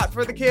spot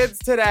for the kids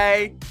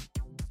today.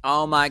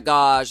 Oh my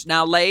gosh.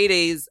 Now,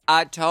 ladies,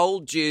 I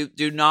told you,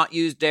 do not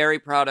use dairy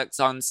products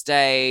on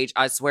stage.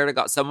 I swear to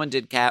God, someone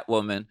did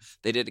Catwoman.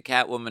 They did a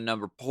Catwoman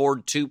number,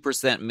 poured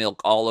 2%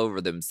 milk all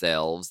over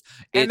themselves.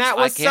 And that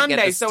was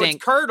Sunday, so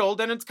it's curdled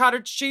and it's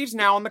cottage cheese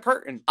now on the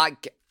curtain.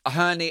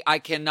 Honey, I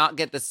cannot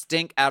get the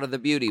stink out of the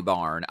beauty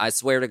barn. I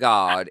swear to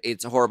God,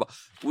 it's horrible.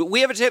 We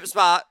have a tip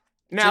spot.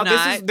 Now,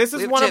 Tonight, this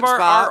is one of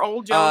our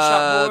old Yellow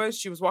Shop boys.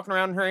 She was walking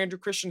around in her Andrew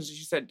Christians and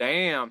she said,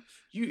 damn,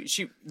 we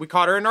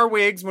caught her in our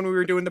wigs when we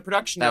were doing the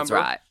production That's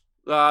number. That's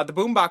right. The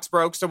boombox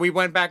broke, so we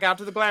went back out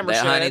to the glamour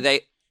shed.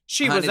 Honey,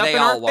 she was up in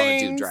all our want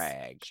things. to do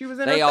drag. She was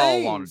in They her all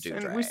things. want to do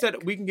and drag. We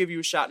said, we can give you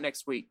a shot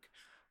next week.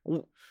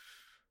 We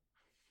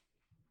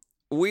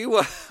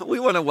want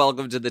to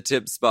welcome to the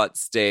Tip Spot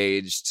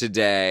stage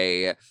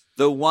today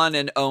the one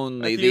and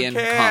only, the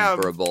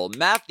incomparable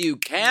Matthew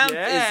Camp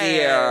is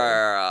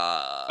here.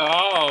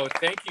 Oh,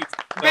 thank you so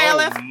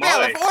bailiff, much.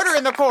 bailiff, order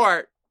in the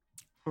court.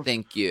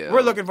 Thank you.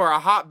 We're looking for a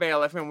hot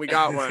bailiff, and we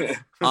got one.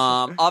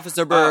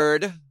 Officer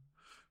Bird.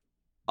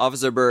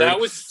 Officer Bird.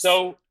 That was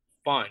so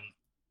fun.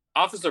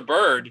 Officer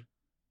Bird.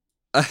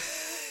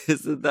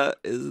 Isn't that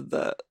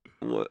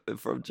what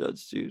from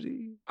Judge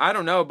Judy? I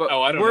don't know, but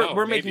I don't know.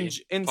 We're Maybe.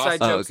 making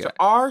inside jokes to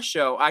our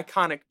show,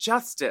 Iconic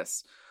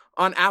Justice,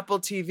 on Apple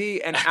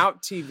TV and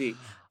Out TV.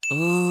 Ooh.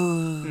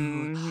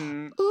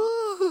 Mm-hmm.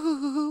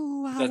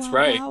 Ooh. Wow, That's wow,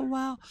 right. Wow,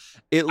 wow.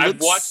 It I've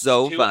looks watched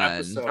so 2 fun.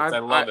 episodes. I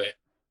love it.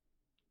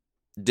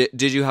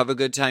 Did you have a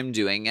good time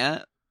doing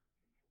it?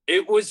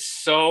 It was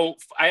so...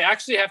 I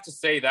actually have to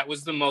say that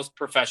was the most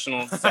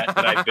professional set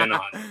that I've been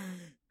on.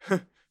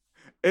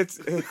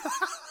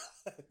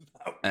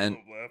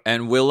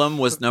 And Willem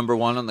was number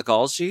 1 on the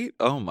call sheet?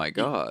 Oh my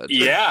God.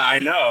 Yeah, I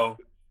know.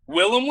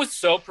 Willem was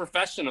so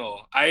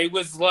professional. I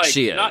was like,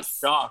 not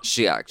shocked.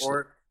 She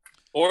actually.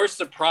 Or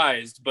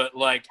surprised, but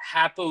like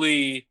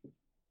happily,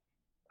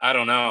 I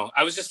don't know.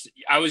 I was just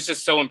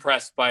so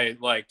impressed by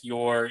like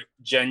your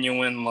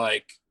genuine,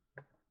 like,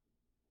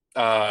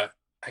 I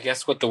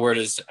guess what the word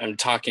is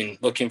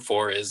looking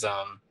for is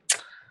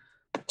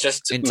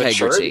just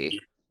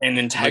integrity and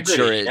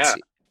integrity. Yeah.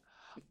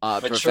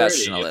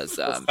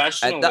 Professionalism.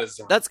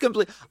 That's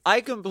complete.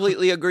 I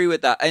completely agree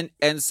with that.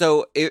 And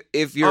so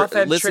if your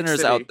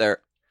listeners out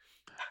there,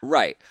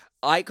 right.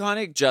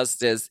 Iconic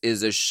Justice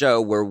is a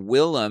show where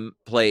Willem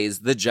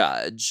plays the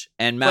judge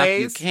and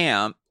Matthew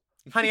Camp.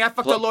 Honey, I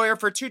fucked a lawyer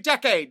for 2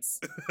 decades.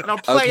 I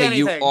don't play anything.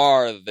 You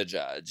are the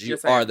judge. You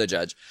Yes, are the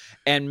judge.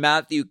 And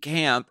Matthew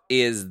Camp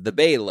is the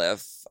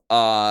bailiff.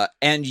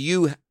 And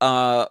you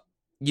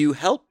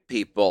help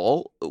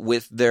people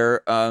with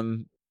their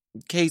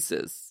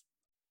cases.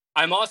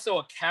 I'm also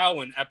a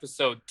cow in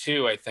episode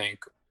 2, I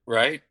think,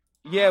 right?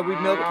 Yeah, we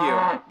milk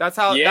you. That's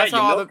how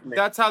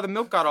the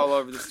milk got all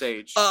over the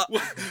stage. That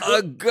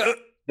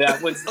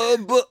was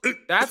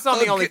That's on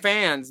the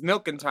OnlyFans,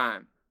 milking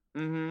time.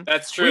 Mm-hmm.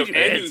 That's true.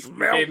 And you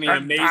gave me an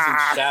amazing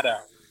shout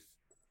out.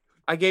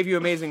 I gave you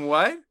amazing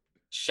what?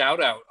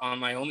 Shout out on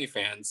my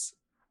OnlyFans.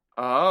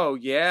 Oh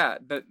yeah.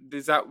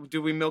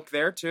 Do we milk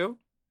there too?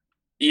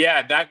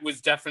 Yeah, that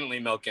was definitely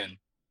milking.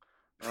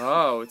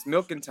 Oh, it's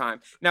milking time.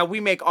 Now we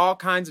make all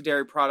kinds of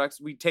dairy products.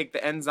 We take the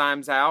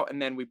enzymes out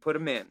and then we put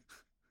them in.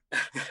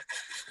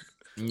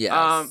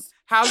 Yes.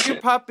 How's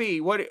your puppy?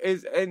 What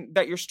is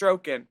that you're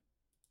stroking?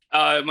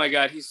 Oh my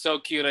God, he's so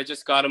cute. I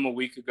just got him a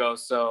week ago,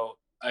 so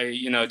I,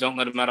 don't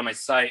let him out of my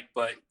sight.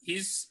 But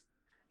he's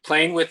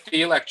playing with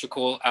the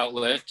electrical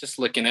outlet, just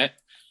licking it.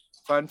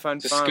 Fun.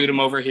 Just scoot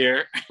him over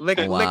here.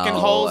 Licking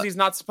holes he's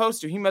not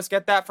supposed to. He must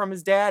get that from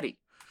his daddy.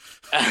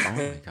 Oh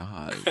my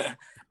God.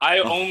 I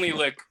only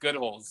lick good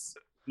holes.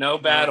 No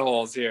bad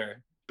holes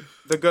here.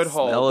 The good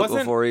hole. Smell it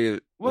before you...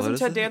 Wasn't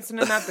Ted Danson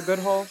in that, the good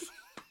hole?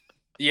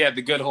 Yeah,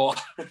 the good hole.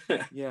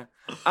 Yeah.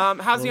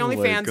 How's the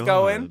OnlyFans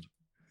going?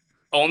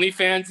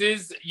 OnlyFans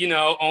is,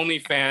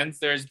 OnlyFans.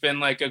 There's been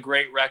like a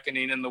great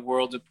reckoning in the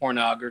world of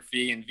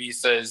pornography, and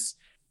Visa's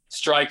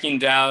striking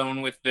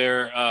down with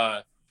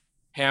their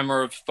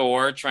hammer of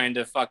Thor, trying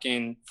to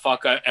fucking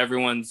fuck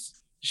everyone's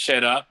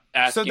shit up,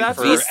 asking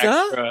for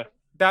extra.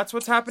 That's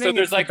what's happening. So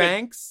there's like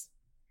banks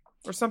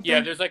or something. Yeah,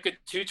 there's like a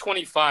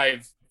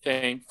 225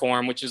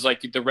 form, which is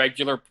like the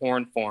regular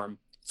porn form.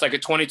 It's like a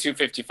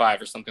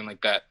 2255 or something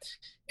like that.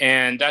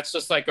 And that's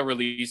just like a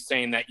release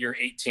saying that you're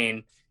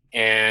 18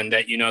 and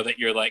that that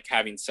you're like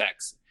having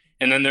sex.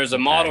 And then there's a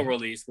model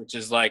release, which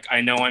is like,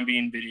 I know I'm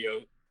being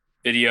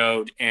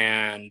videoed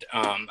and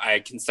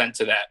I consent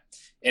to that.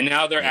 And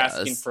now they're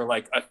asking for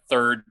like a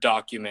third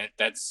document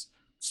that's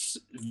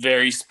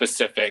very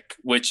specific,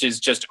 which is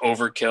just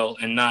overkill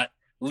and not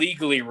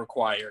legally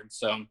required.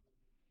 So,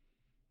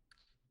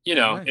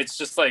 it's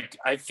just like,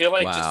 I feel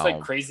like just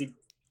like crazy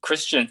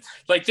Christian,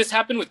 like this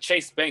happened with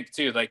Chase Bank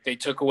too. Like they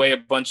took away a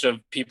bunch of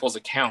people's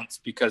accounts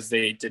because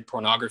they did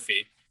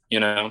pornography,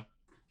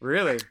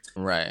 Really?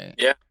 Right.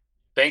 Yeah.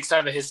 Banks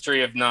have a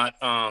history of not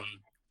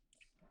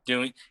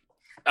doing,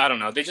 I don't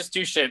know. They just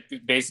do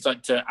shit based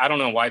on I don't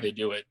know why they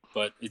do it,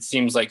 but it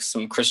seems like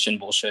some Christian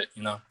bullshit,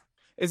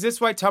 Is this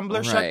why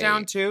Tumblr shut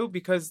down too?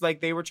 Because like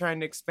they were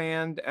trying to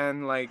expand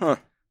and like, I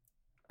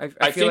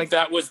feel think like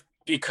that was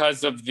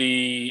because of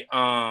the,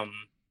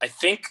 I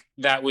think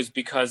that was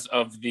because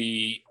of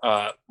the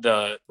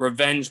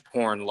revenge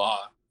porn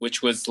law,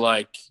 which was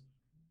like,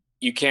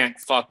 you can't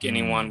fuck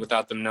anyone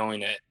without them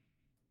knowing it,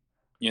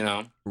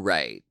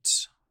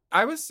 Right.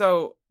 I was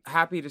so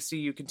happy to see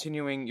you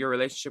continuing your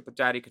relationship with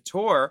Daddy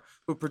Couture,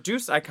 who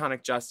produced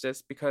Iconic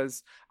Justice,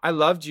 because I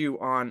loved you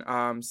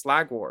on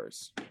Slag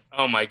Wars.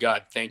 Oh my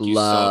God, thank you.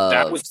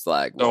 That was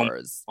Slag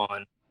Wars.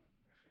 Fun.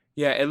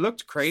 Yeah, it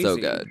looked crazy. So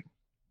good.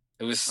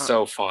 It was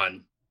so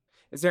fun.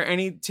 Is there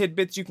any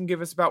tidbits you can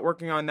give us about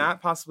working on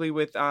that? Possibly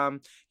with,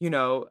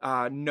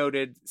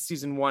 noted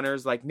season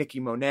oneers like Nikki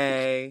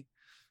Monet.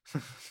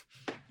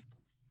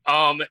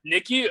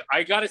 Nikki,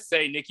 I gotta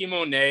say, Nikki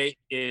Monet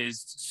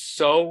is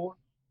so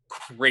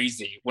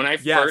crazy. When I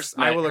first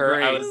met her,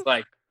 agree. I was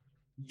like,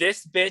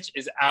 this bitch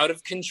is out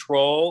of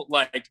control.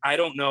 Like, I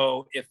don't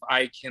know if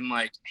I can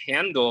like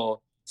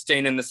handle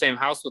staying in the same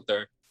house with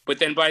her. But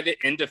then by the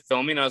end of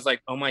filming, I was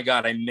like, oh my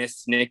God, I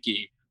miss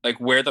Nikki. Like,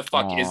 where the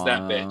fuck is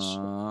that bitch?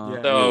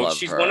 Yeah. So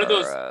she's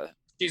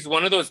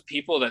one of those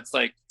people that's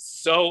like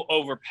so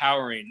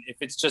overpowering. If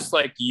it's just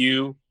like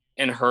you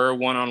and her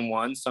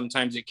one-on-one,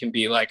 sometimes it can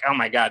be like, oh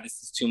my God,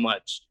 this is too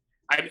much.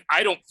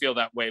 I don't feel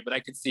that way, but I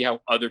could see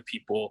how other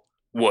people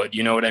would,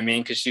 you know what I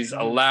mean? Because she's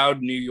a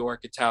loud New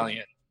York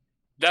Italian.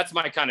 That's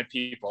my kind of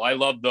people. I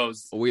love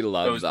those. We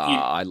love those that.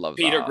 I love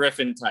Peter that.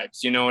 Griffin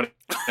types. You know what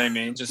I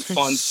mean? Just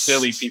fun,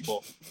 silly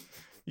people.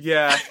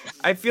 Yeah,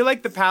 I feel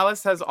like the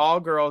Palace has all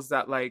girls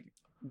that like.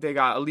 They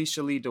got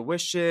Alicia Lee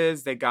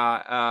DeWishes. They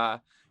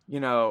got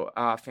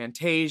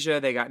Fantasia.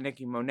 They got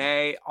Nikki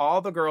Monet. All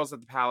the girls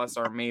at the Palace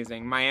are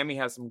amazing. Miami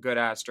has some good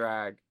ass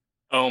drag.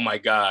 Oh my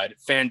God,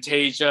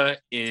 Fantasia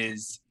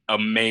is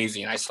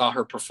amazing. I saw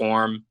her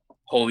perform.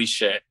 Holy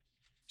shit.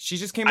 She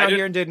just came out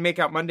here and did Make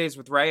Out Mondays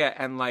with Raya,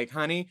 and like,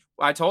 honey,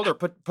 I told her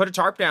put a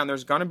tarp down.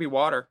 There's gonna be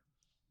water.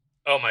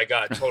 Oh my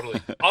God,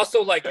 totally.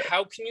 Also, like,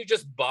 how can you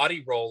just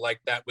body roll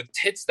like that with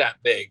tits that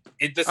big?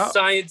 The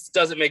science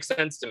doesn't make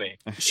sense to me.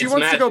 She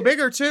wants to go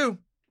bigger too.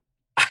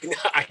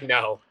 I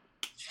know.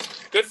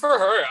 Good for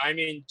her. I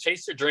mean,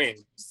 chase your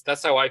dreams.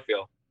 That's how I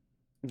feel.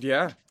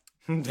 Yeah,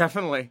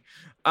 definitely.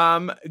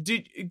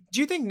 Do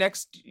you think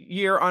next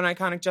year on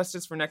Iconic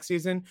Justice for next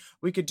season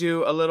we could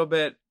do a little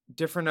bit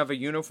different of a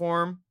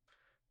uniform?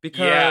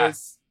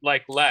 Because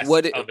like less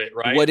of it,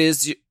 right?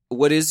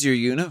 What is your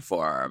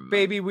uniform?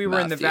 Baby, we were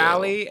in the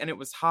valley and it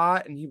was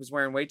hot and he was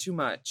wearing way too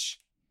much.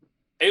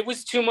 It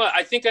was too much.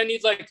 I think I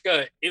need like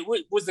a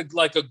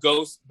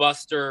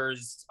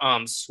Ghostbusters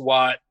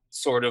SWAT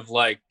sort of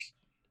like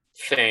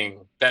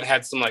thing that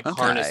had some like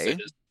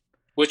harnesses.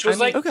 which was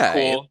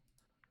cool.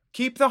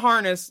 Keep the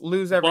harness,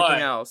 lose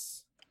everything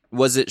else.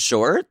 Was it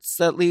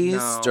shorts at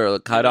least, or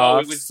cutoffs, no,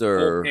 it was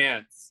or full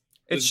pants?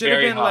 It should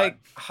have been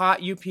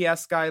hot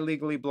UPS guy,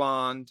 Legally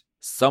Blonde.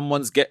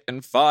 Someone's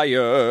getting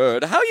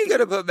fired. How are you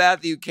gonna put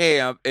Matthew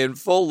Camp in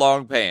full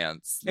long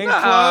pants? In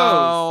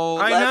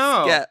clothes. I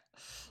know.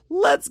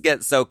 Let's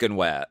get soaking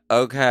wet,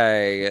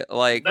 okay?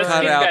 Like Let's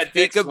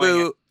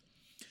cutouts,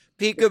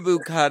 peekaboo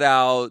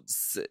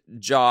cutouts,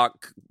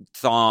 jock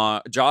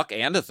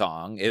and a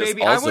thong is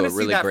Baby, also I a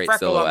really see that great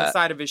freckle silhouette. on the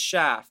side of his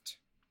shaft.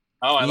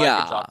 Oh, I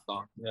like a jock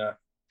thong.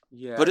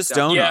 Yeah. Put a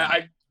stone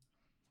on.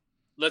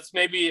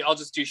 I'll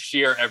just do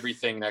sheer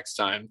everything next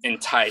time in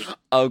tight.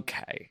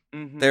 Okay.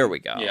 Mm-hmm. There we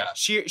go. Yeah.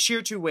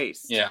 Sheer to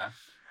waist. Yeah.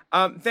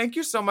 Thank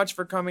you so much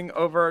for coming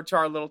over to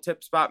our little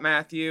tip spot,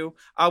 Matthew.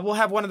 We'll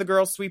have one of the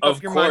girls sweep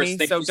up your money.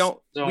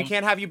 We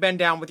can't have you bend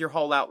down with your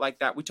hole out like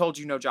that. We told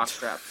you no jock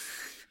straps.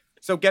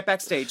 So get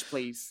backstage,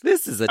 please.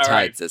 This is a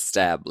tights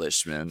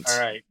establishment. All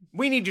right.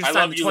 We need you to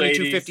sign the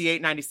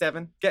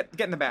 2258.97. Get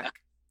in the back.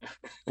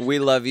 We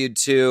love you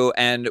too,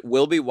 and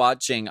we'll be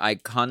watching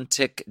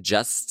Icontic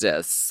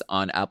Justice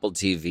on Apple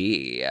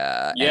TV.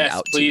 Yes, and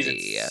Out please.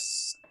 TV.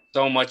 It's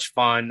so much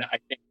fun. I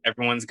think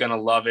everyone's gonna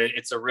love it.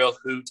 It's a real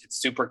hoot. It's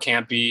super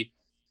campy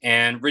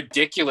and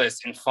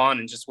ridiculous and fun,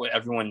 and just what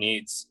everyone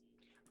needs.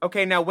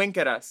 Okay, now wink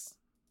at us.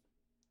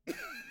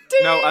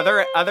 No,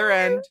 other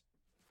end.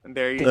 And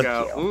there you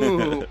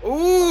go.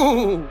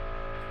 Ooh.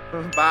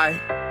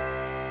 Bye.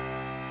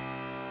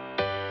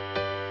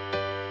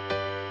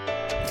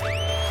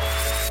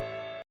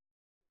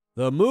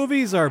 The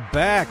movies are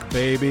back,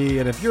 baby,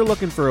 and if you're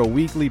looking for a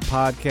weekly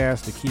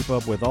podcast to keep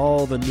up with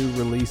all the new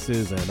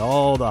releases and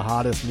all the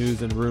hottest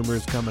news and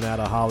rumors coming out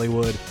of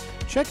Hollywood,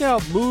 check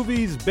out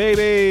Movies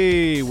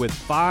Baby with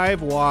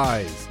 5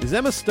 Ys. Is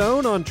Emma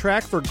Stone on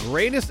track for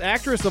greatest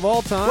actress of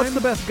all time? What's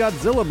the best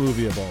Godzilla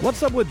movie of all?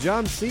 What's up with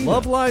John Cena?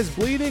 Love Lies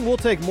Bleeding? We'll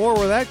take more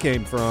where that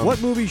came from.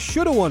 What movie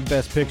should have won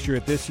Best Picture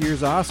at this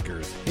year's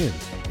Oscars? Hint.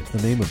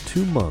 The name of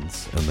 2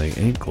 months, and they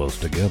ain't close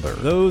together.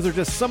 Those are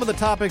just some of the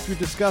topics we've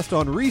discussed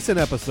on recent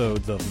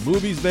episodes of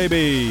Movies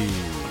Baby.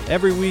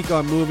 Every week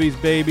on Movies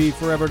Baby,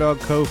 Forever Dog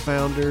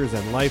co-founders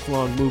and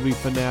lifelong movie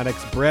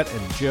fanatics Brett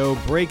and Joe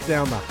break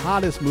down the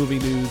hottest movie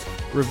news,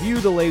 review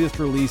the latest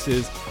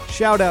releases,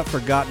 shout out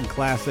forgotten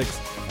classics,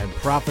 and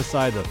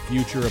prophesy the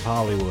future of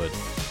Hollywood.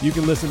 You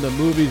can listen to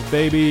Movies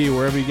Baby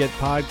wherever you get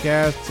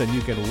podcasts, and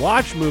you can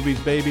watch Movies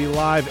Baby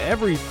live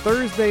every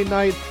Thursday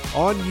night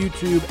on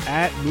YouTube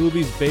at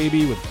Movies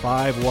Baby with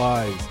 5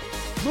 Ys.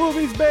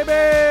 Movies Baby!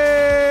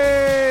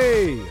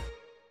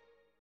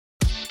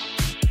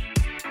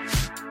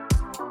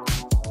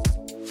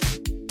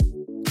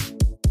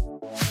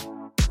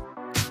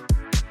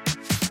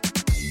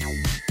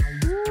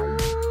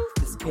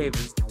 This cave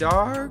is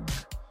dark.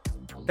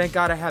 Thank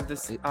God I have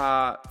this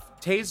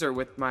taser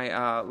with my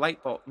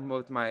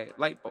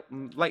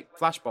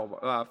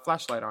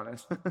flashlight on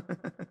it.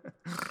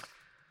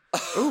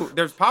 Ooh,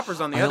 there's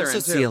poppers on the other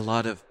end too.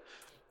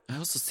 I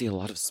also see a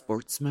lot of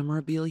sports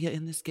memorabilia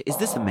in this cave. Is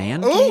this a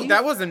man cave? Oh,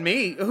 that wasn't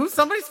me.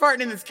 Somebody's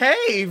farting in this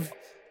cave.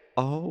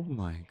 Oh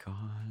my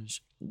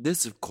gosh.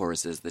 This, of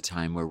course, is the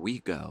time where we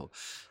go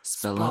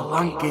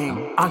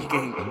spelunking,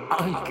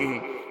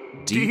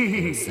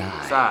 deep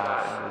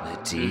inside the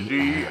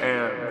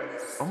DM.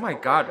 Oh my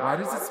God, why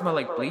does it smell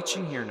like bleach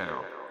in here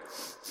now?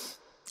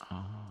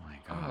 Oh my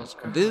gosh.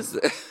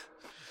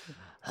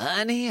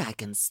 Honey, I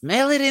can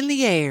smell it in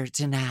the air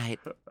tonight.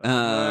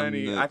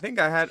 Honey, I think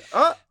I had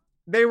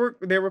they were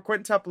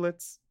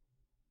quintuplets.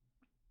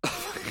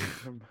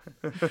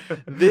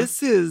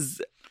 This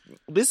is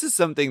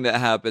something that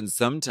happens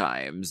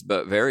sometimes,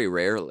 but very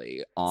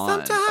rarely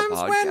on sometimes a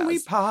podcast. When we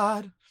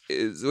pod.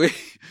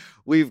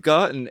 We've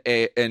gotten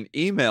an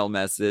email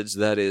message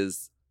that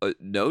is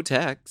no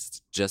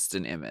text, just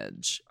an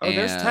image. Oh,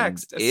 there's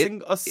text.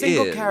 A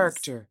single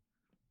character.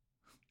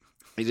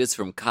 It is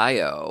from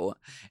Kaio,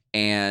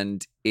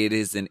 and it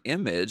is an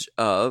image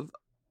of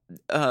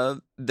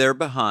they're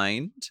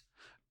behind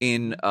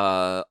in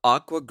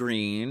aqua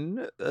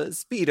green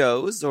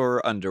Speedos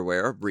or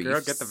underwear, briefs.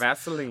 Girl, get the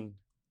Vaseline.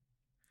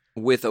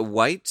 With a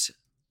white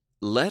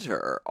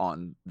letter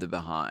on the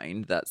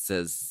behind that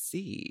says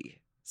C.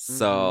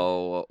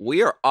 So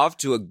we are off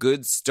to a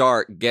good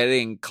start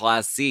getting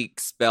classique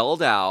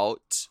spelled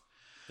out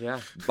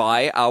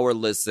by our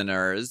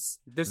listeners.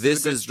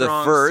 This is the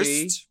first.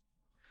 C.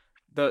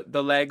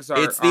 The legs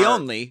are. It's the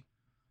only.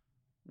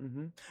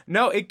 Mm-hmm.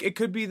 No, it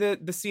could be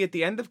the C at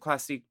the end of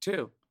classique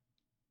too.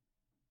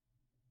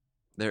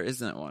 There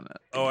isn't one.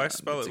 I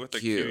spell it with a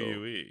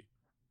Q-U-E.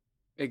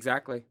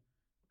 Exactly.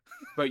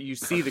 But you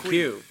see the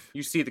Q.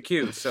 You see the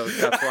Q, so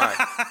that's why.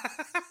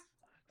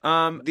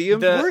 The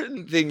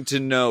important thing to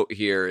note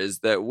here is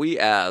that we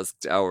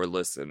asked our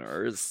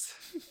listeners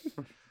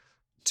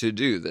to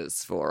do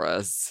this for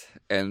us,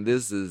 and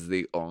this is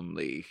the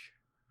only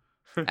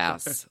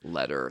ass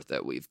letter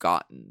that we've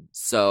gotten.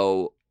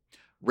 So,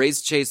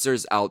 race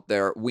chasers out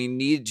there, we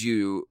need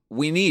you.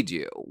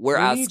 We're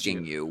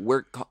asking you.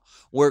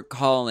 We're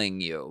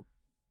calling you.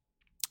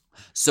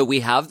 So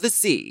we have the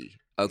C,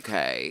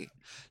 okay?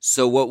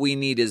 So what we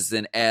need is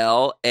an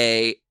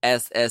Lassique.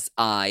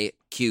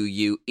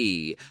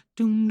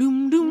 Doom,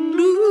 doom, doom, doom.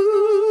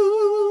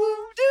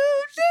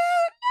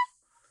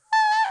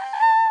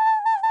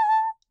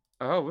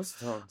 Oh, what's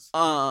the tones?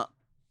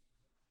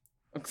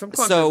 Some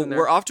So in there.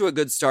 we're off to a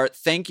good start.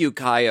 Thank you,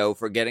 Kaio,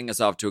 for getting us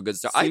off to a good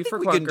start. I think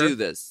we can do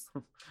this.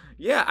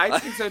 Yeah, I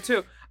think so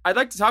too. I'd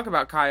like to talk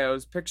about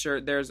Kaio's picture.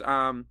 There's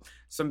some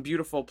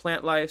beautiful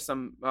plant life,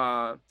 some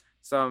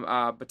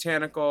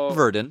botanical,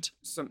 Verdant.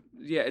 It's green.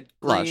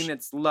 Lush.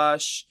 It's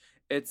lush.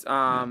 It's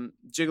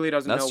Jiggly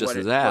doesn't That's know just what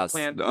his ass.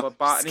 what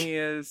botany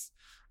is.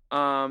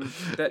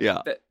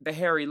 The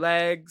hairy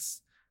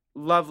legs,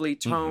 lovely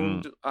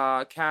toned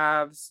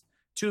calves,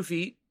 2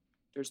 feet.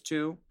 There's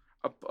 2.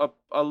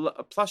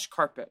 A plush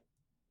carpet.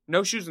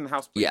 No shoes in the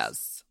house, please.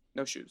 Yes.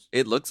 No shoes.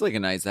 It looks like a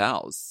nice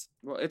house.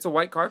 Well, it's a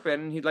white carpet,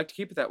 and he'd like to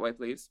keep it that way,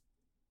 please.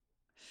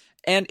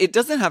 And it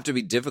doesn't have to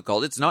be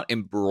difficult. It's not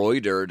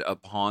embroidered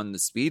upon the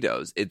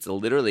Speedos. It's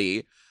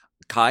literally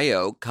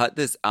Kaio cut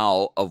this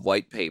out of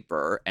white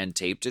paper and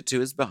taped it to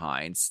his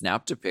behind,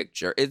 snapped a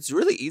picture. It's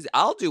really easy.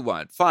 I'll do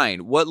one.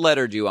 Fine. What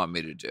letter do you want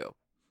me to do?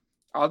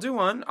 I'll do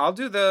one. I'll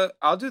do the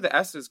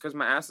S's because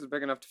my ass is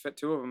big enough to fit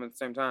 2 of them at the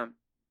same time.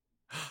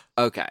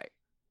 Okay.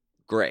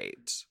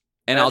 Great.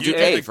 And I'll do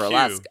A for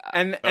Alaska.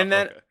 And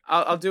then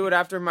I'll do it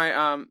after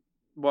my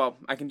well,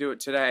 I can do it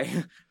today.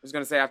 I was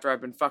gonna say after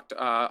I've been fucked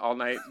all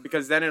night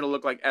because then it'll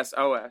look like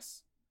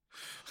SOS.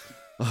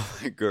 Oh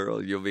my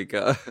girl, you'll be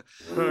good.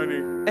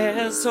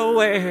 Honey.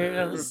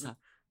 SOS.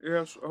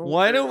 Yes.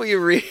 Why don't we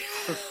read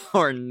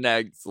our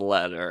next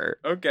letter?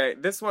 Okay,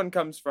 this one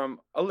comes from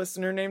a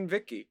listener named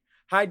Vicky.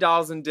 Hi,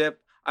 Dolls and Dip.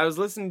 I was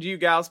listening to you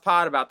gals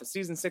pod about the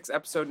season 6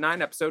 episode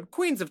 9 episode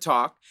Queens of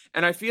Talk,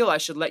 and I feel I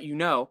should let you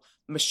know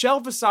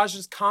Michelle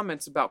Visage's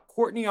comments about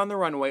Courtney on the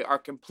runway are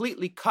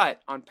completely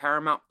cut on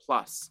Paramount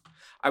Plus.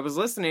 I was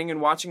listening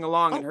and watching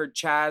along and heard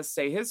Chaz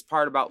say his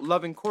part about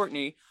loving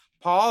Courtney.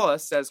 Paula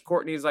says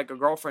Courtney is like a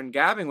girlfriend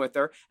gabbing with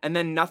her, and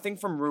then nothing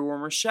from Rue or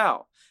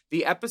Michelle.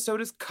 The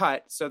episode is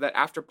cut so that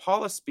after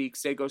Paula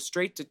speaks, they go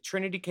straight to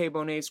Trinity K.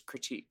 Bonet's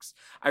critiques.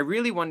 I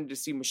really wanted to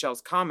see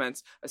Michelle's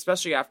comments,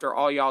 especially after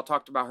all y'all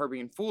talked about her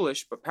being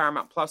foolish, but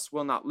Paramount Plus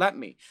will not let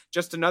me.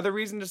 Just another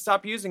reason to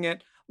stop using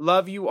it.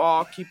 Love you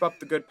all. Keep up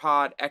the good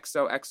pod.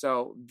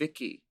 XOXO,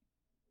 Vicky.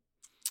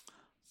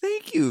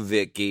 Thank you,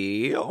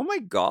 Vicky. Oh my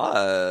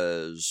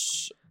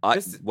gosh.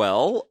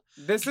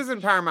 This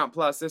isn't Paramount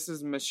Plus. This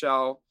is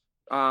Michelle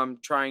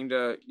trying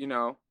to,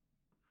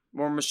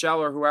 or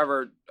Michelle or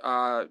whoever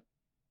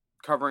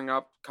covering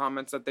up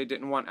comments that they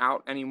didn't want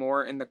out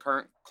anymore in the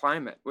current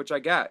climate, which I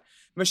get.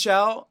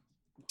 Michelle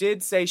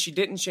did say she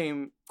didn't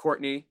shame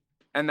Courtney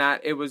and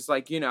that it was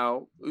like, it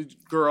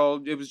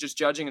was just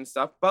judging and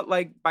stuff. But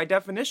like by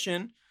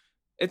definition,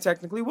 it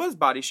technically was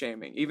body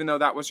shaming, even though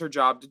that was her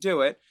job to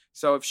do it.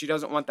 So if she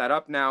doesn't want that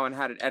up now and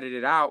had it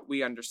edited out,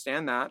 we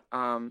understand that.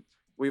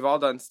 We've all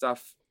done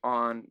stuff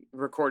on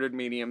recorded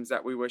mediums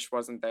that we wish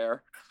wasn't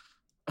there.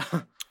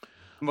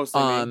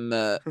 Mostly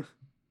me.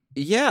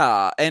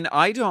 Yeah, and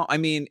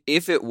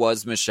if it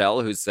was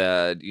Michelle who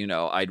said,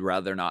 I'd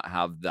rather not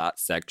have that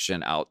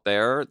section out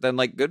there, then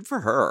like good for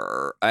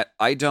her.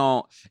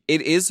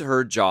 It is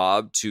her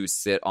job to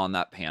sit on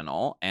that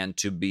panel and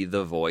to be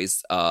the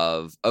voice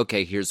of,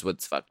 okay, here's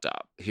what's fucked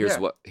up.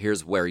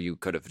 Here's where you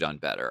could have done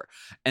better.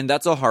 And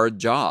that's a hard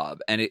job.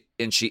 And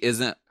she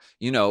isn't,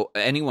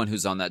 anyone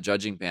who's on that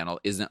judging panel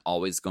isn't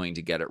always going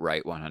to get it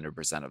right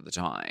 100% of the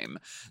time.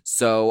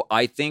 So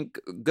I think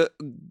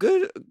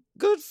good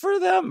for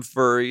them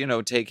for,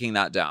 taking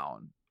that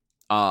down.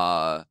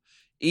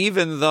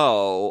 Even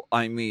though,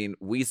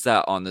 we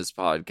sat on this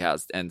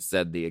podcast and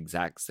said the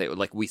exact same,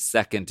 like we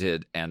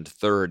seconded and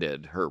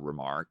thirded her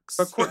remarks.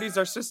 But Courtney's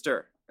our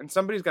sister, and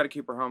somebody's got to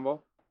keep her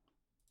humble.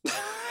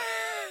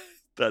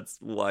 That's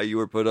why you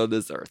were put on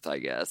this earth, I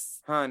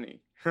guess.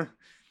 Honey.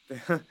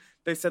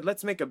 They said,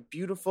 let's make a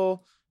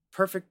beautiful,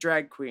 perfect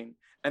drag queen.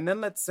 And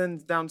then let's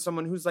send down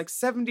someone who's like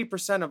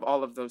 70% of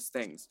all of those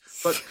things,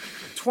 but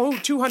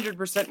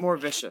 200% more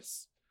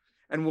vicious.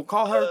 And we'll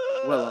call her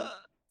Willow.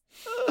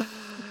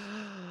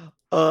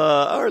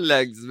 Our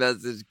next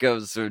message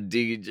comes from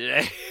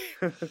DJ.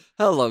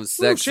 Hello,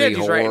 sexy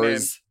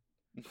whores.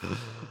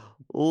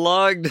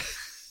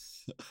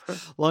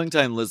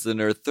 Long-time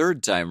listener,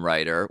 third-time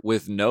writer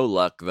with no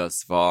luck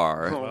thus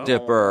far. Oh.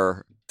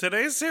 Dipper.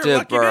 Today's your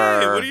lucky day.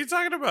 What are you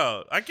talking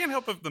about? I can't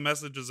help if the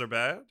messages are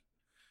bad.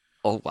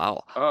 Oh,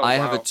 wow. I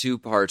have a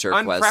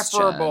two-parter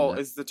question. Unpreferable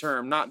is the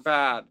term, not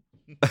bad.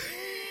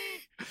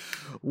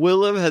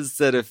 Willem has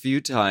said a few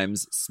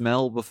times,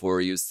 smell before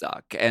you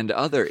suck, and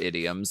other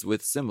idioms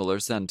with similar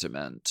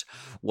sentiment.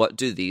 What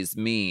do these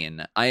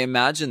mean? I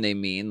imagine they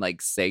mean,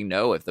 like, say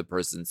no if the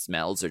person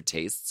smells or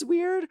tastes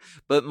weird,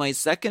 but my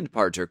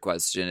second-parter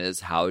question is,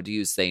 how do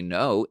you say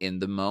no in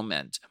the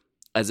moment?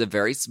 As a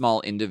very small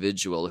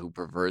individual who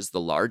prefers the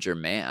larger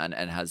man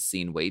and has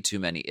seen way too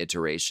many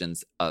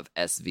iterations of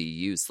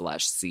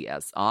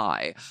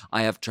SVU/CSI,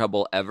 I have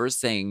trouble ever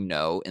saying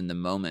no in the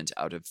moment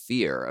out of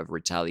fear of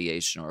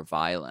retaliation or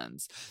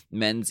violence.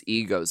 Men's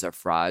egos are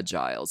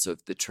fragile, so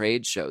if the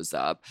trade shows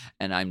up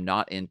and I'm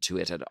not into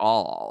it at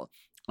all,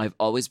 I've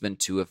always been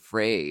too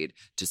afraid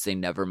to say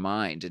never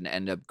mind and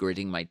end up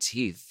gritting my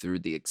teeth through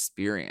the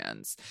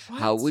experience.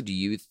 What? How would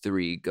you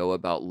three go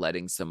about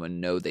letting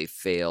someone know they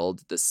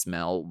failed the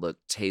smell, look,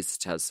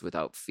 taste test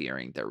without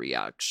fearing their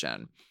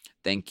reaction?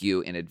 Thank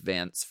you in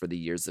advance for the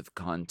years of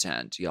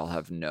content. Y'all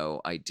have no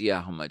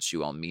idea how much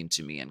you all mean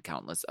to me and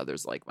countless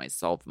others like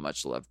myself.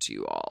 Much love to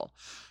you all.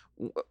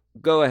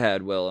 Go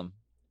ahead, Willem.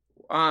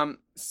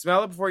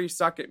 Smell it before you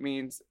suck it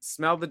means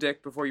smell the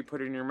dick before you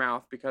put it in your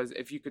mouth, because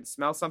if you can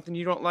smell something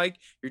you don't like,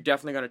 you're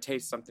definitely going to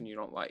taste something you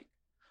don't like.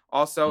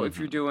 Also, if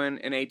you're doing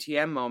an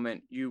ATM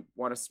moment, you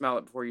want to smell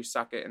it before you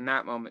suck it in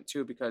that moment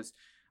too, because,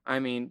 I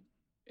mean,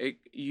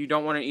 you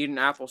don't want to eat an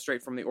apple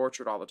straight from the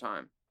orchard all the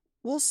time.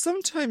 Well,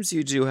 sometimes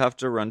you do have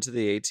to run to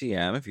the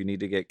ATM if you need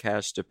to get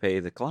cash to pay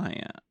the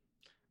client.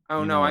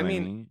 Oh, You no, know I what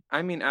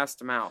I mean ass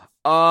to mouth.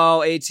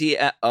 Oh,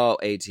 ATM. Oh,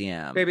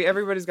 ATM. Baby,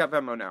 everybody's got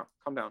Venmo now.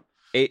 Calm down.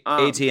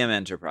 ATM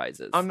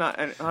Enterprises. I'm not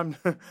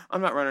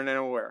running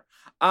anywhere.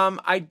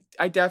 I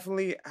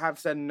definitely have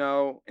said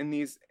no in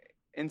these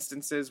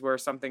instances where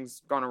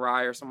something's gone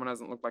awry or someone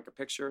doesn't look like a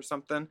picture or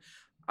something.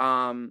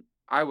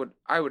 I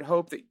would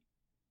hope that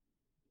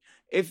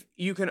if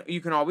you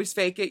can always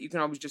fake it. You can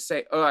always just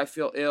say, "Oh, I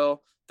feel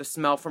ill. The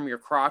smell from your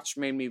crotch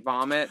made me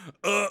vomit."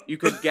 You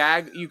could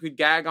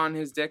gag on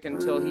his dick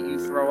until you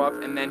throw up,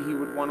 and then he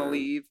would want to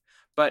leave.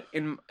 But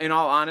in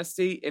all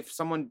honesty, if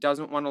someone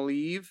doesn't want to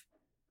leave,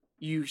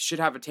 you should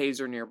have a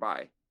taser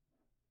nearby.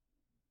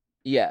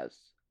 Yes.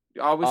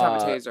 You always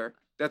have a taser.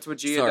 That's what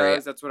Gia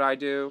does. That's what I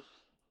do.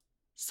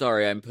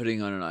 Sorry, I'm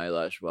putting on an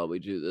eyelash while we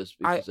do this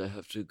because I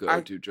have to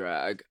go do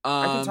drag.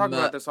 I can talk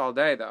about this all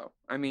day, though.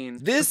 I mean,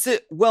 this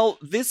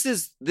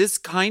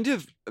kind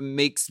of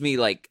makes me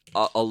like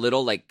a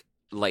little like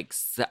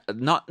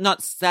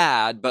not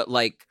sad, but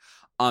like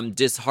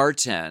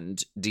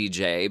disheartened,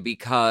 DJ,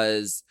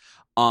 because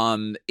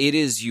it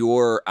is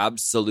your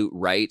absolute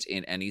right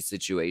in any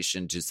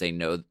situation to say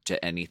no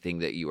to anything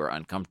that you are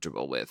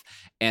uncomfortable with.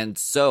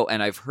 And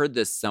I've heard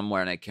this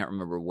somewhere and I can't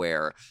remember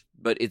where,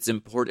 but it's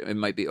important. It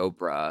might be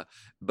Oprah,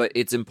 but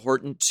it's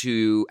important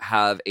to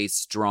have a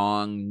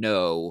strong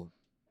no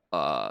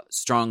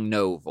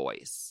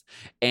voice.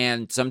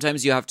 And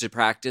sometimes you have to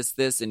practice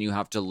this and you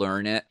have to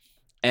learn it.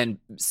 And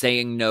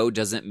saying no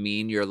doesn't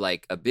mean you're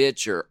like a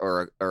bitch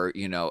or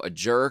you know, a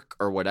jerk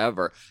or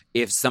whatever.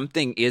 If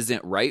something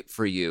isn't right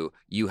for you,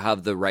 you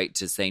have the right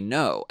to say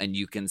no. And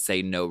you can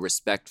say no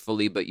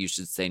respectfully, but you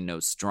should say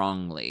no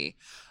strongly.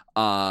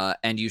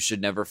 And you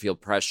should never feel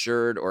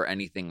pressured or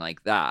anything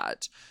like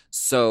that.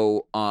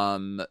 So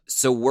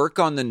work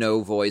on the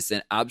no voice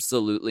and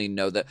absolutely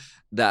know that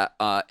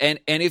and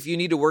if you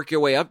need to work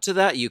your way up to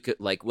that, you could,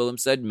 like Willem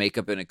said, make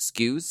up an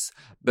excuse,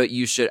 but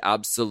you should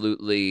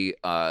absolutely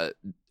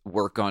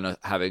work on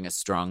having a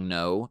strong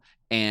no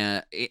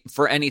and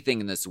for anything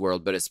in this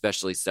world, but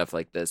especially stuff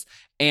like this,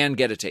 and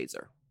get a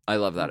taser. I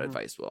love that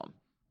advice, Willem.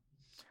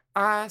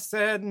 I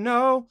said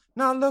no,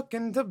 not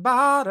looking to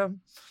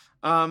bottom.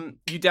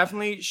 You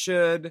definitely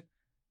should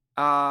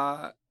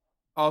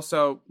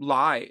also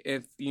lie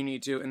if you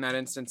need to in that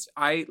instance.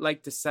 I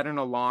like to set an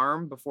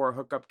alarm before a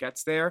hookup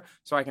gets there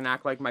so I can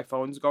act like my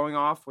phone's going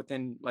off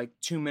within like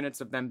 2 minutes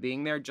of them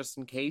being there, just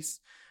in case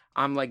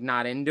I'm like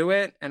not into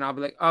it. And I'll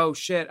be like, oh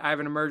shit, I have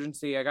an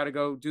emergency. I got to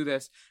go do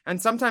this. And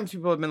sometimes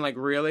people have been like,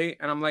 really?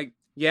 And I'm like,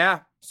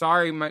 yeah,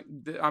 sorry.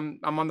 I'm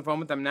on the phone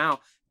with them now.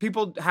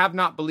 People have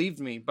not believed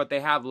me, but they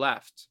have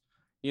left.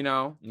 You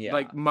know,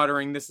 like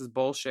muttering, this is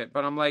bullshit.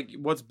 But I'm like,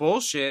 what's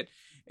bullshit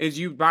is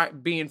you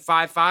being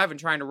 5'5" and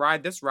trying to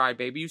ride this ride,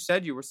 baby. You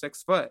said you were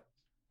 6 foot.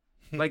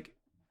 Like,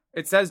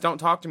 it says don't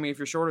talk to me if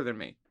you're shorter than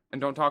me. And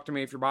don't talk to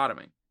me if you're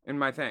bottoming in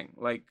my thing.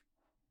 Like,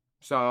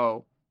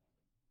 so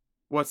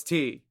what's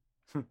tea?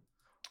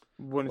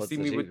 What's the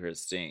tea,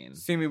 Christine?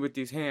 See me with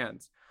these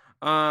hands.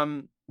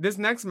 This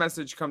next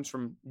message comes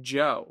from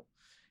Joe.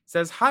 It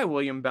says, hi,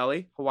 William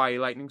Belly, Hawaii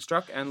Lightning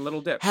Struck, and Little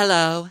Dip.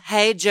 Hello.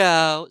 Hey,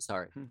 Joe.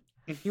 Sorry.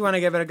 You want to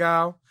give it a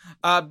go?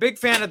 Big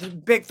fan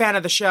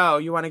of the show.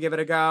 You want to give it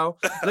a go?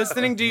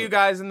 Listening to you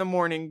guys in the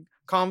morning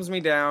calms me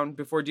down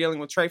before dealing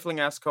with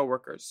trifling-ass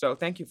coworkers. So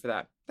thank you for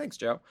that. Thanks,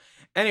 Joe.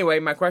 Anyway,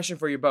 my question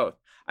for you both.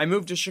 I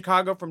moved to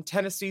Chicago from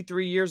Tennessee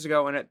 3 years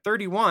ago, and at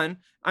 31,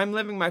 I'm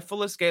living my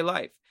fullest gay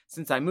life.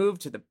 Since I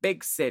moved to the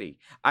big city,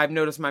 I've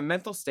noticed my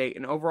mental state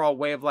and overall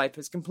way of life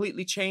has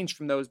completely changed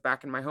from those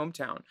back in my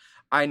hometown.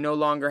 I no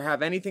longer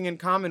have anything in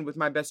common with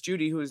my best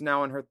Judy, who is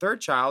now on her third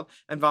child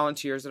and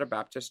volunteers at a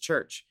Baptist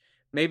church.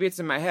 Maybe it's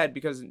in my head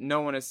because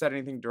no one has said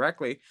anything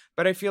directly,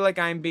 but I feel like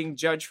I am being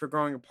judged for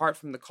growing apart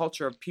from the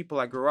culture of people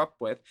I grew up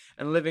with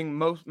and living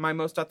my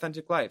most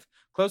authentic life.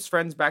 Close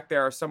friends back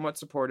there are somewhat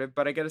supportive,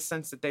 but I get a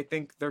sense that they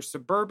think their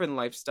suburban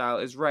lifestyle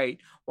is right,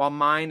 while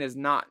mine is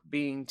not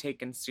being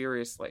taken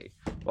seriously.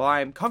 While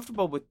I am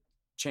comfortable with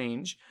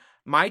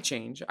my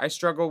change, I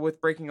struggle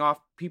with breaking off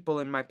people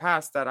in my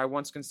past that I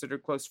once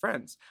considered close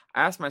friends.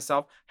 I ask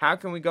myself, how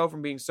can we go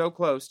from being so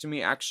close to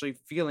me actually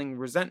feeling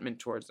resentment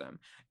towards them?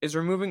 Is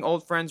removing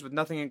old friends with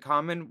nothing in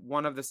common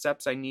one of the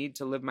steps I need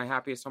to live my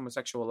happiest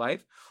homosexual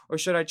life? Or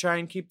should I try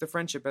and keep the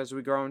friendship as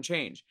we grow and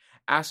change?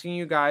 Asking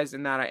you guys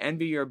in that I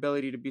envy your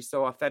ability to be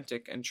so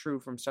authentic and true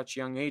from such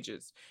young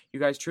ages. You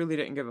guys truly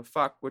didn't give a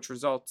fuck, which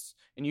results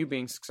in you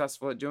being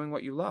successful at doing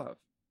what you love.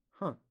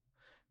 Huh.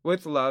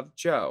 With love,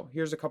 Joe.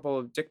 Here's a couple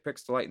of dick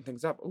pics to lighten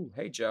things up. Ooh,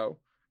 hey, Joe.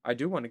 I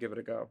do want to give it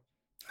a go.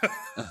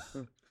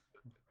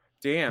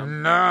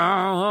 Damn.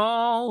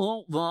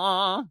 No.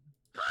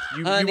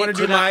 You want to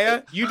do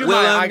Maya? You do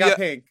Maya. I got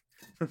Pink.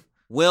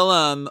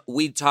 Willem,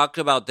 we talked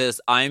about this.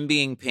 I'm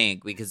being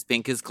pink because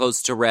pink is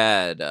close to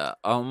red.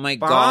 Oh, my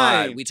Fine.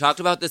 God. We talked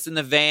about this in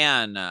the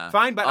van.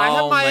 Fine, but I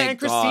have Maya and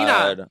Christina.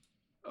 God.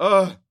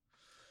 Ugh.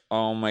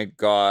 Oh, my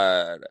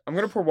God. I'm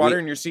going to pour water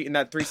in your seat in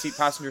that 3-seat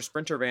passenger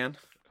Sprinter van.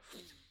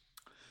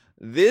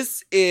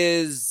 This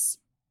is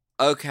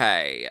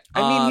okay.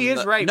 I mean, he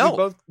is right.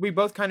 No. We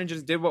both kind of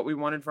just did what we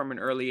wanted from an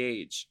early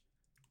age.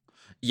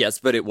 Yes,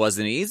 but it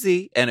wasn't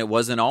easy, and it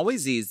wasn't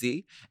always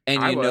easy.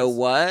 And you know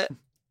what?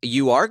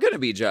 You are going to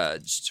be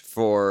judged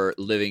for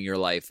living your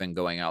life and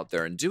going out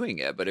there and doing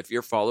it. But if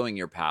you're following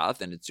your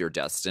path and it's your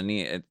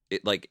destiny,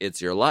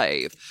 it's your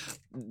life.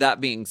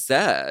 That being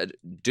said,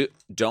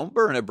 don't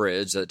burn a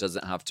bridge that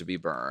doesn't have to be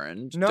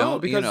burned. No,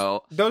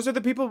 because those are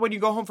the people when you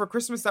go home for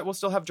Christmas that will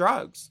still have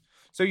drugs.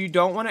 So you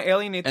don't want to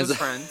alienate those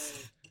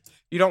friends.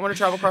 You don't want to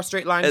travel across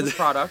straight lines with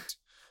product.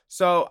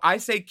 So I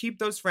say keep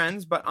those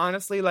friends, but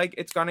honestly, like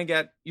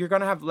you're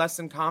gonna have less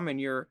in common.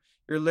 You're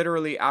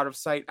literally out of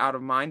sight, out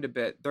of mind a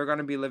bit. They're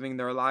gonna be living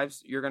their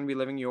lives. You're gonna be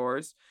living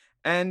yours,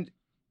 and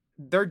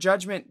their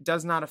judgment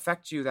does not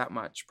affect you that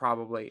much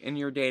probably in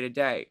your day to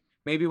day.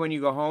 Maybe when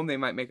you go home, they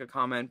might make a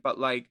comment, but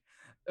like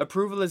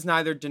approval is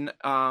neither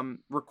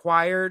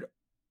required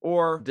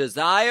or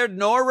desired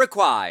nor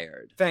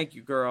required. Thank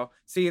you, girl.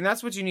 See, and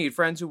that's what you need.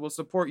 Friends who will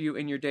support you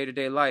in your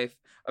day-to-day life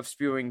of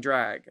spewing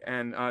drag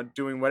and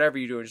doing whatever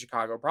you do in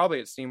Chicago. Probably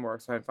at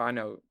Steamworks if I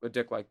know a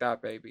dick like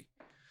that, baby.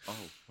 Oh,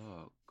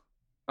 fuck.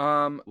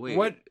 Wait,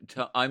 what?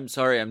 I'm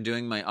sorry, I'm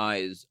doing my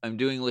eyes. I'm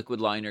doing liquid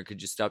liner.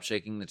 Could you stop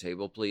shaking the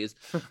table, please?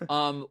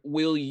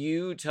 Will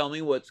you tell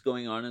me what's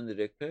going on in the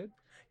dick pic?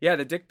 Yeah,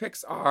 the dick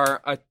pics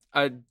are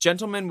a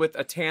gentleman with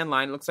a tan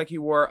line. It looks like he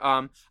wore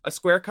a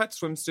square-cut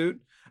swimsuit.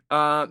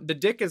 The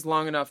dick is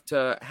long enough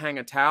to hang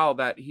a towel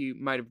that he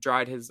might have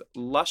dried his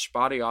lush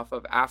body off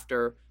of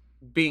after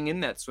being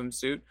in that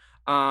swimsuit.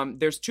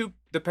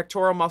 The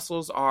pectoral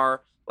muscles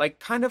are like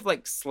kind of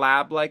like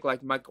slab-like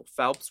Michael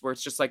Phelps, where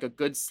it's just like a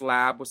good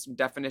slab with some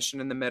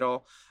definition in the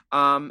middle.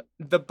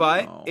 The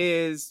butt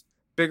is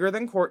bigger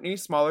than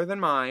Courtney's, smaller than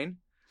mine.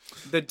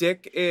 The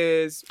dick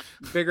is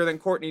bigger than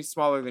Courtney's,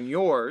 smaller than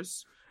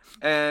yours.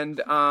 And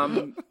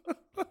the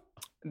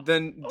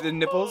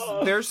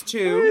nipples, there's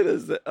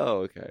two.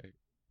 Okay.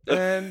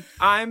 And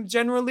I'm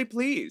generally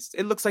pleased.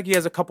 It looks like he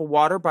has a cup of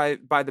water by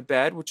the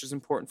bed, which is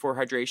important for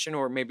hydration,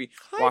 or maybe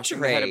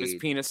washing the head of his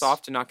penis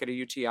off to not get a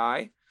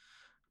UTI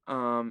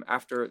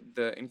after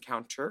the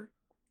encounter.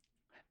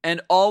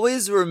 And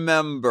always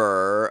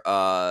remember,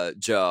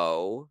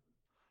 Joe,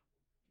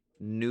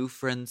 new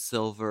friends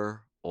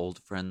silver, old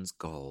friends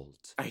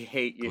gold. I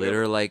hate you.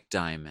 Glitter like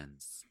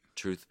diamonds,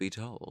 truth be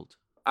told.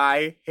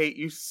 I hate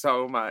you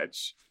so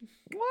much.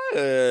 What?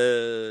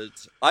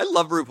 I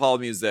love RuPaul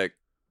music.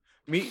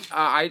 Me,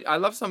 I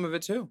love some of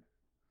it too.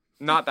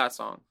 Not that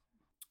song.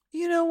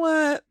 You know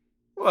what?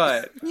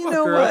 What? You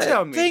know girl, what?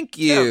 Tell me. Thank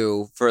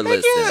you for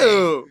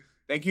listening.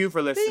 Thank you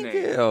for listening.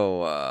 Thank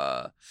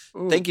you.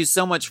 Thank you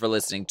so much for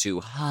listening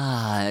to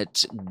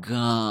Hot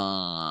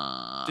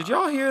Goss. Did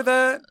y'all hear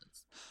that?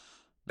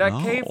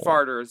 That cave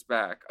farter is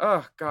back.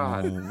 Oh,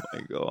 God. Oh,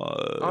 my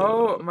God.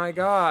 Oh, my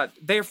God.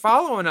 They're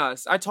following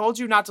us. I told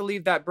you not to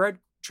leave that bread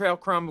trail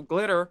crumb of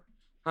glitter,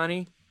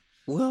 honey.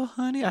 Well,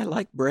 honey, I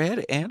like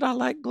bread and I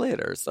like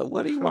glitter. So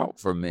what do you want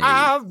from me?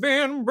 I've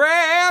been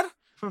bred.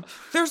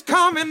 There's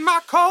cum in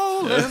my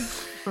colon.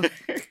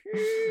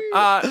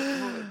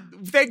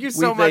 Thank you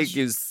so much. Thank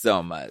you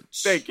so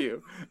much. Thank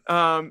you.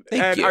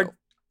 Thank you.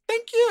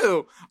 Thank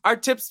you. Our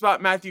tips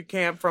about Matthew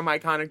Camp from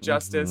Iconic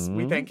Justice.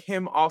 We thank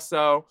him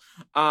also.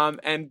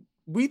 And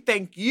we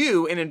thank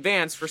you in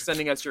advance for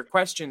sending us your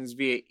questions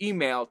via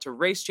email to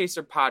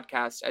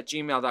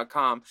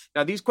racechaserpodcast@gmail.com.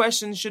 Now, these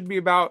questions should be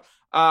about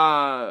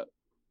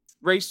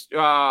race.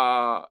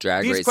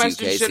 Drag these Race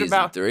questions UK should Season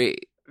about 3.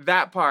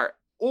 That part.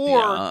 Or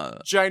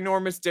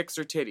ginormous dicks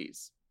or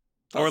titties.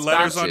 Or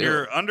letters on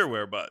your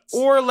underwear butts.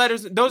 Or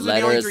letters. Those are the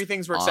only Letters 3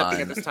 things we're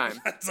accepting at this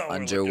time.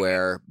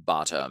 Underwear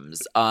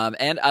bottoms.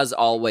 And as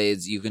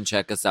always, you can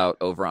check us out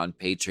over on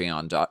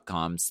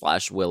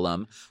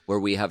patreon.com/Willem, where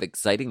we have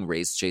exciting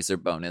Race Chaser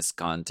bonus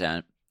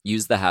content.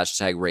 Use the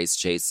hashtag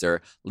RaceChaser.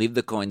 Leave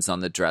the coins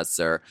on the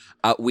dresser.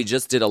 We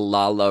just did a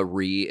Lala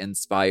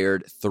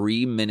Ree-inspired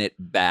 3-minute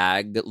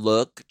bag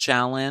look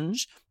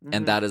challenge,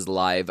 and that is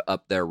live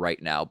up there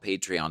right now.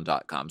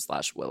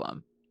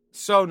 Patreon.com/Willem.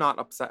 So not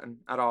upsetting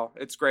at all.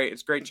 It's great.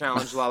 It's a great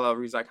challenge. Lala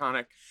Ree's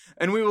iconic.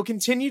 And we will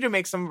continue to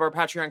make some of our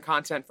Patreon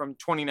content from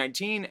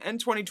 2019 and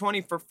 2020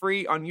 for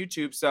free on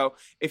YouTube. So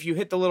if you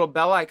hit the little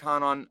bell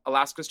icon on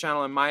Alaska's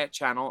channel and my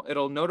channel,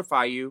 it'll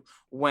notify you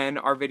when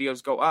our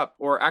videos go up.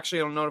 Or actually,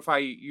 it'll notify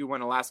you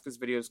when Alaska's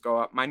videos go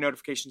up. My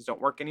notifications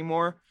don't work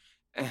anymore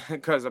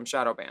because I'm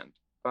shadow banned.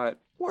 But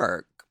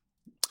work.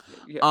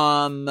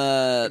 Yeah.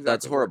 Exactly.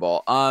 That's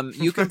horrible.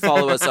 You can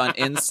follow us on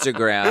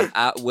Instagram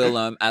at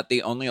Willem, at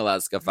the Only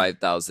Alaska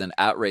 5000,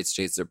 at Race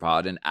Chaser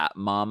Pod, and at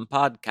Mom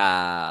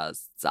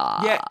Podcasts.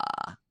 Yeah.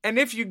 And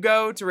if you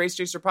go to Race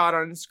Chaser Pod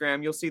on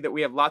Instagram, you'll see that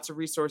we have lots of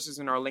resources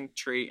in our link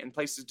tree and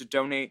places to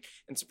donate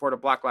in support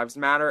of Black Lives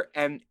Matter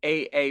and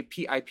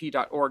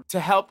aapip.org to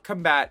help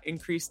combat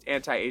increased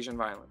anti-Asian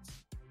violence.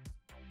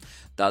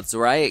 That's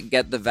right.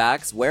 Get the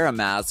vax, wear a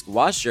mask,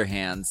 wash your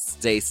hands,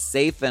 stay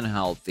safe and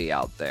healthy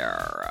out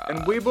there.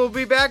 And we will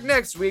be back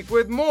next week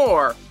with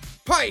more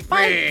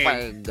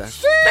piping,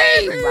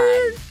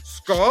 steaming,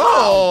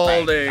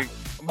 scalding,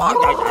 hot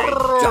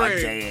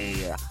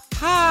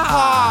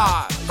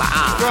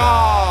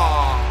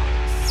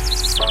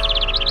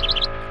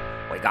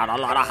We got a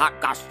lot of hot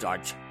goss,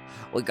 Judge.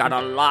 We got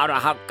a lot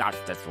of hot goss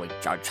this week,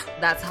 Judge.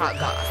 That's hot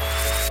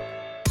goss.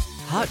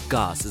 Hot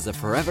Goss is a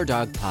Forever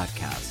Dog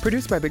podcast.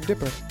 Produced by Big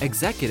Dipper.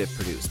 Executive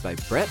produced by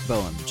Brett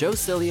Boehm, Joe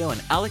Cilio,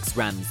 and Alex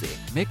Ramsey.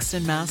 Mixed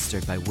and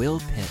mastered by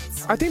Will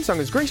Pitts. Our theme song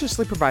is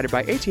graciously provided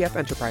by ATF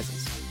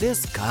Enterprises.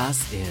 This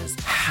goss is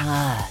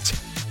hot.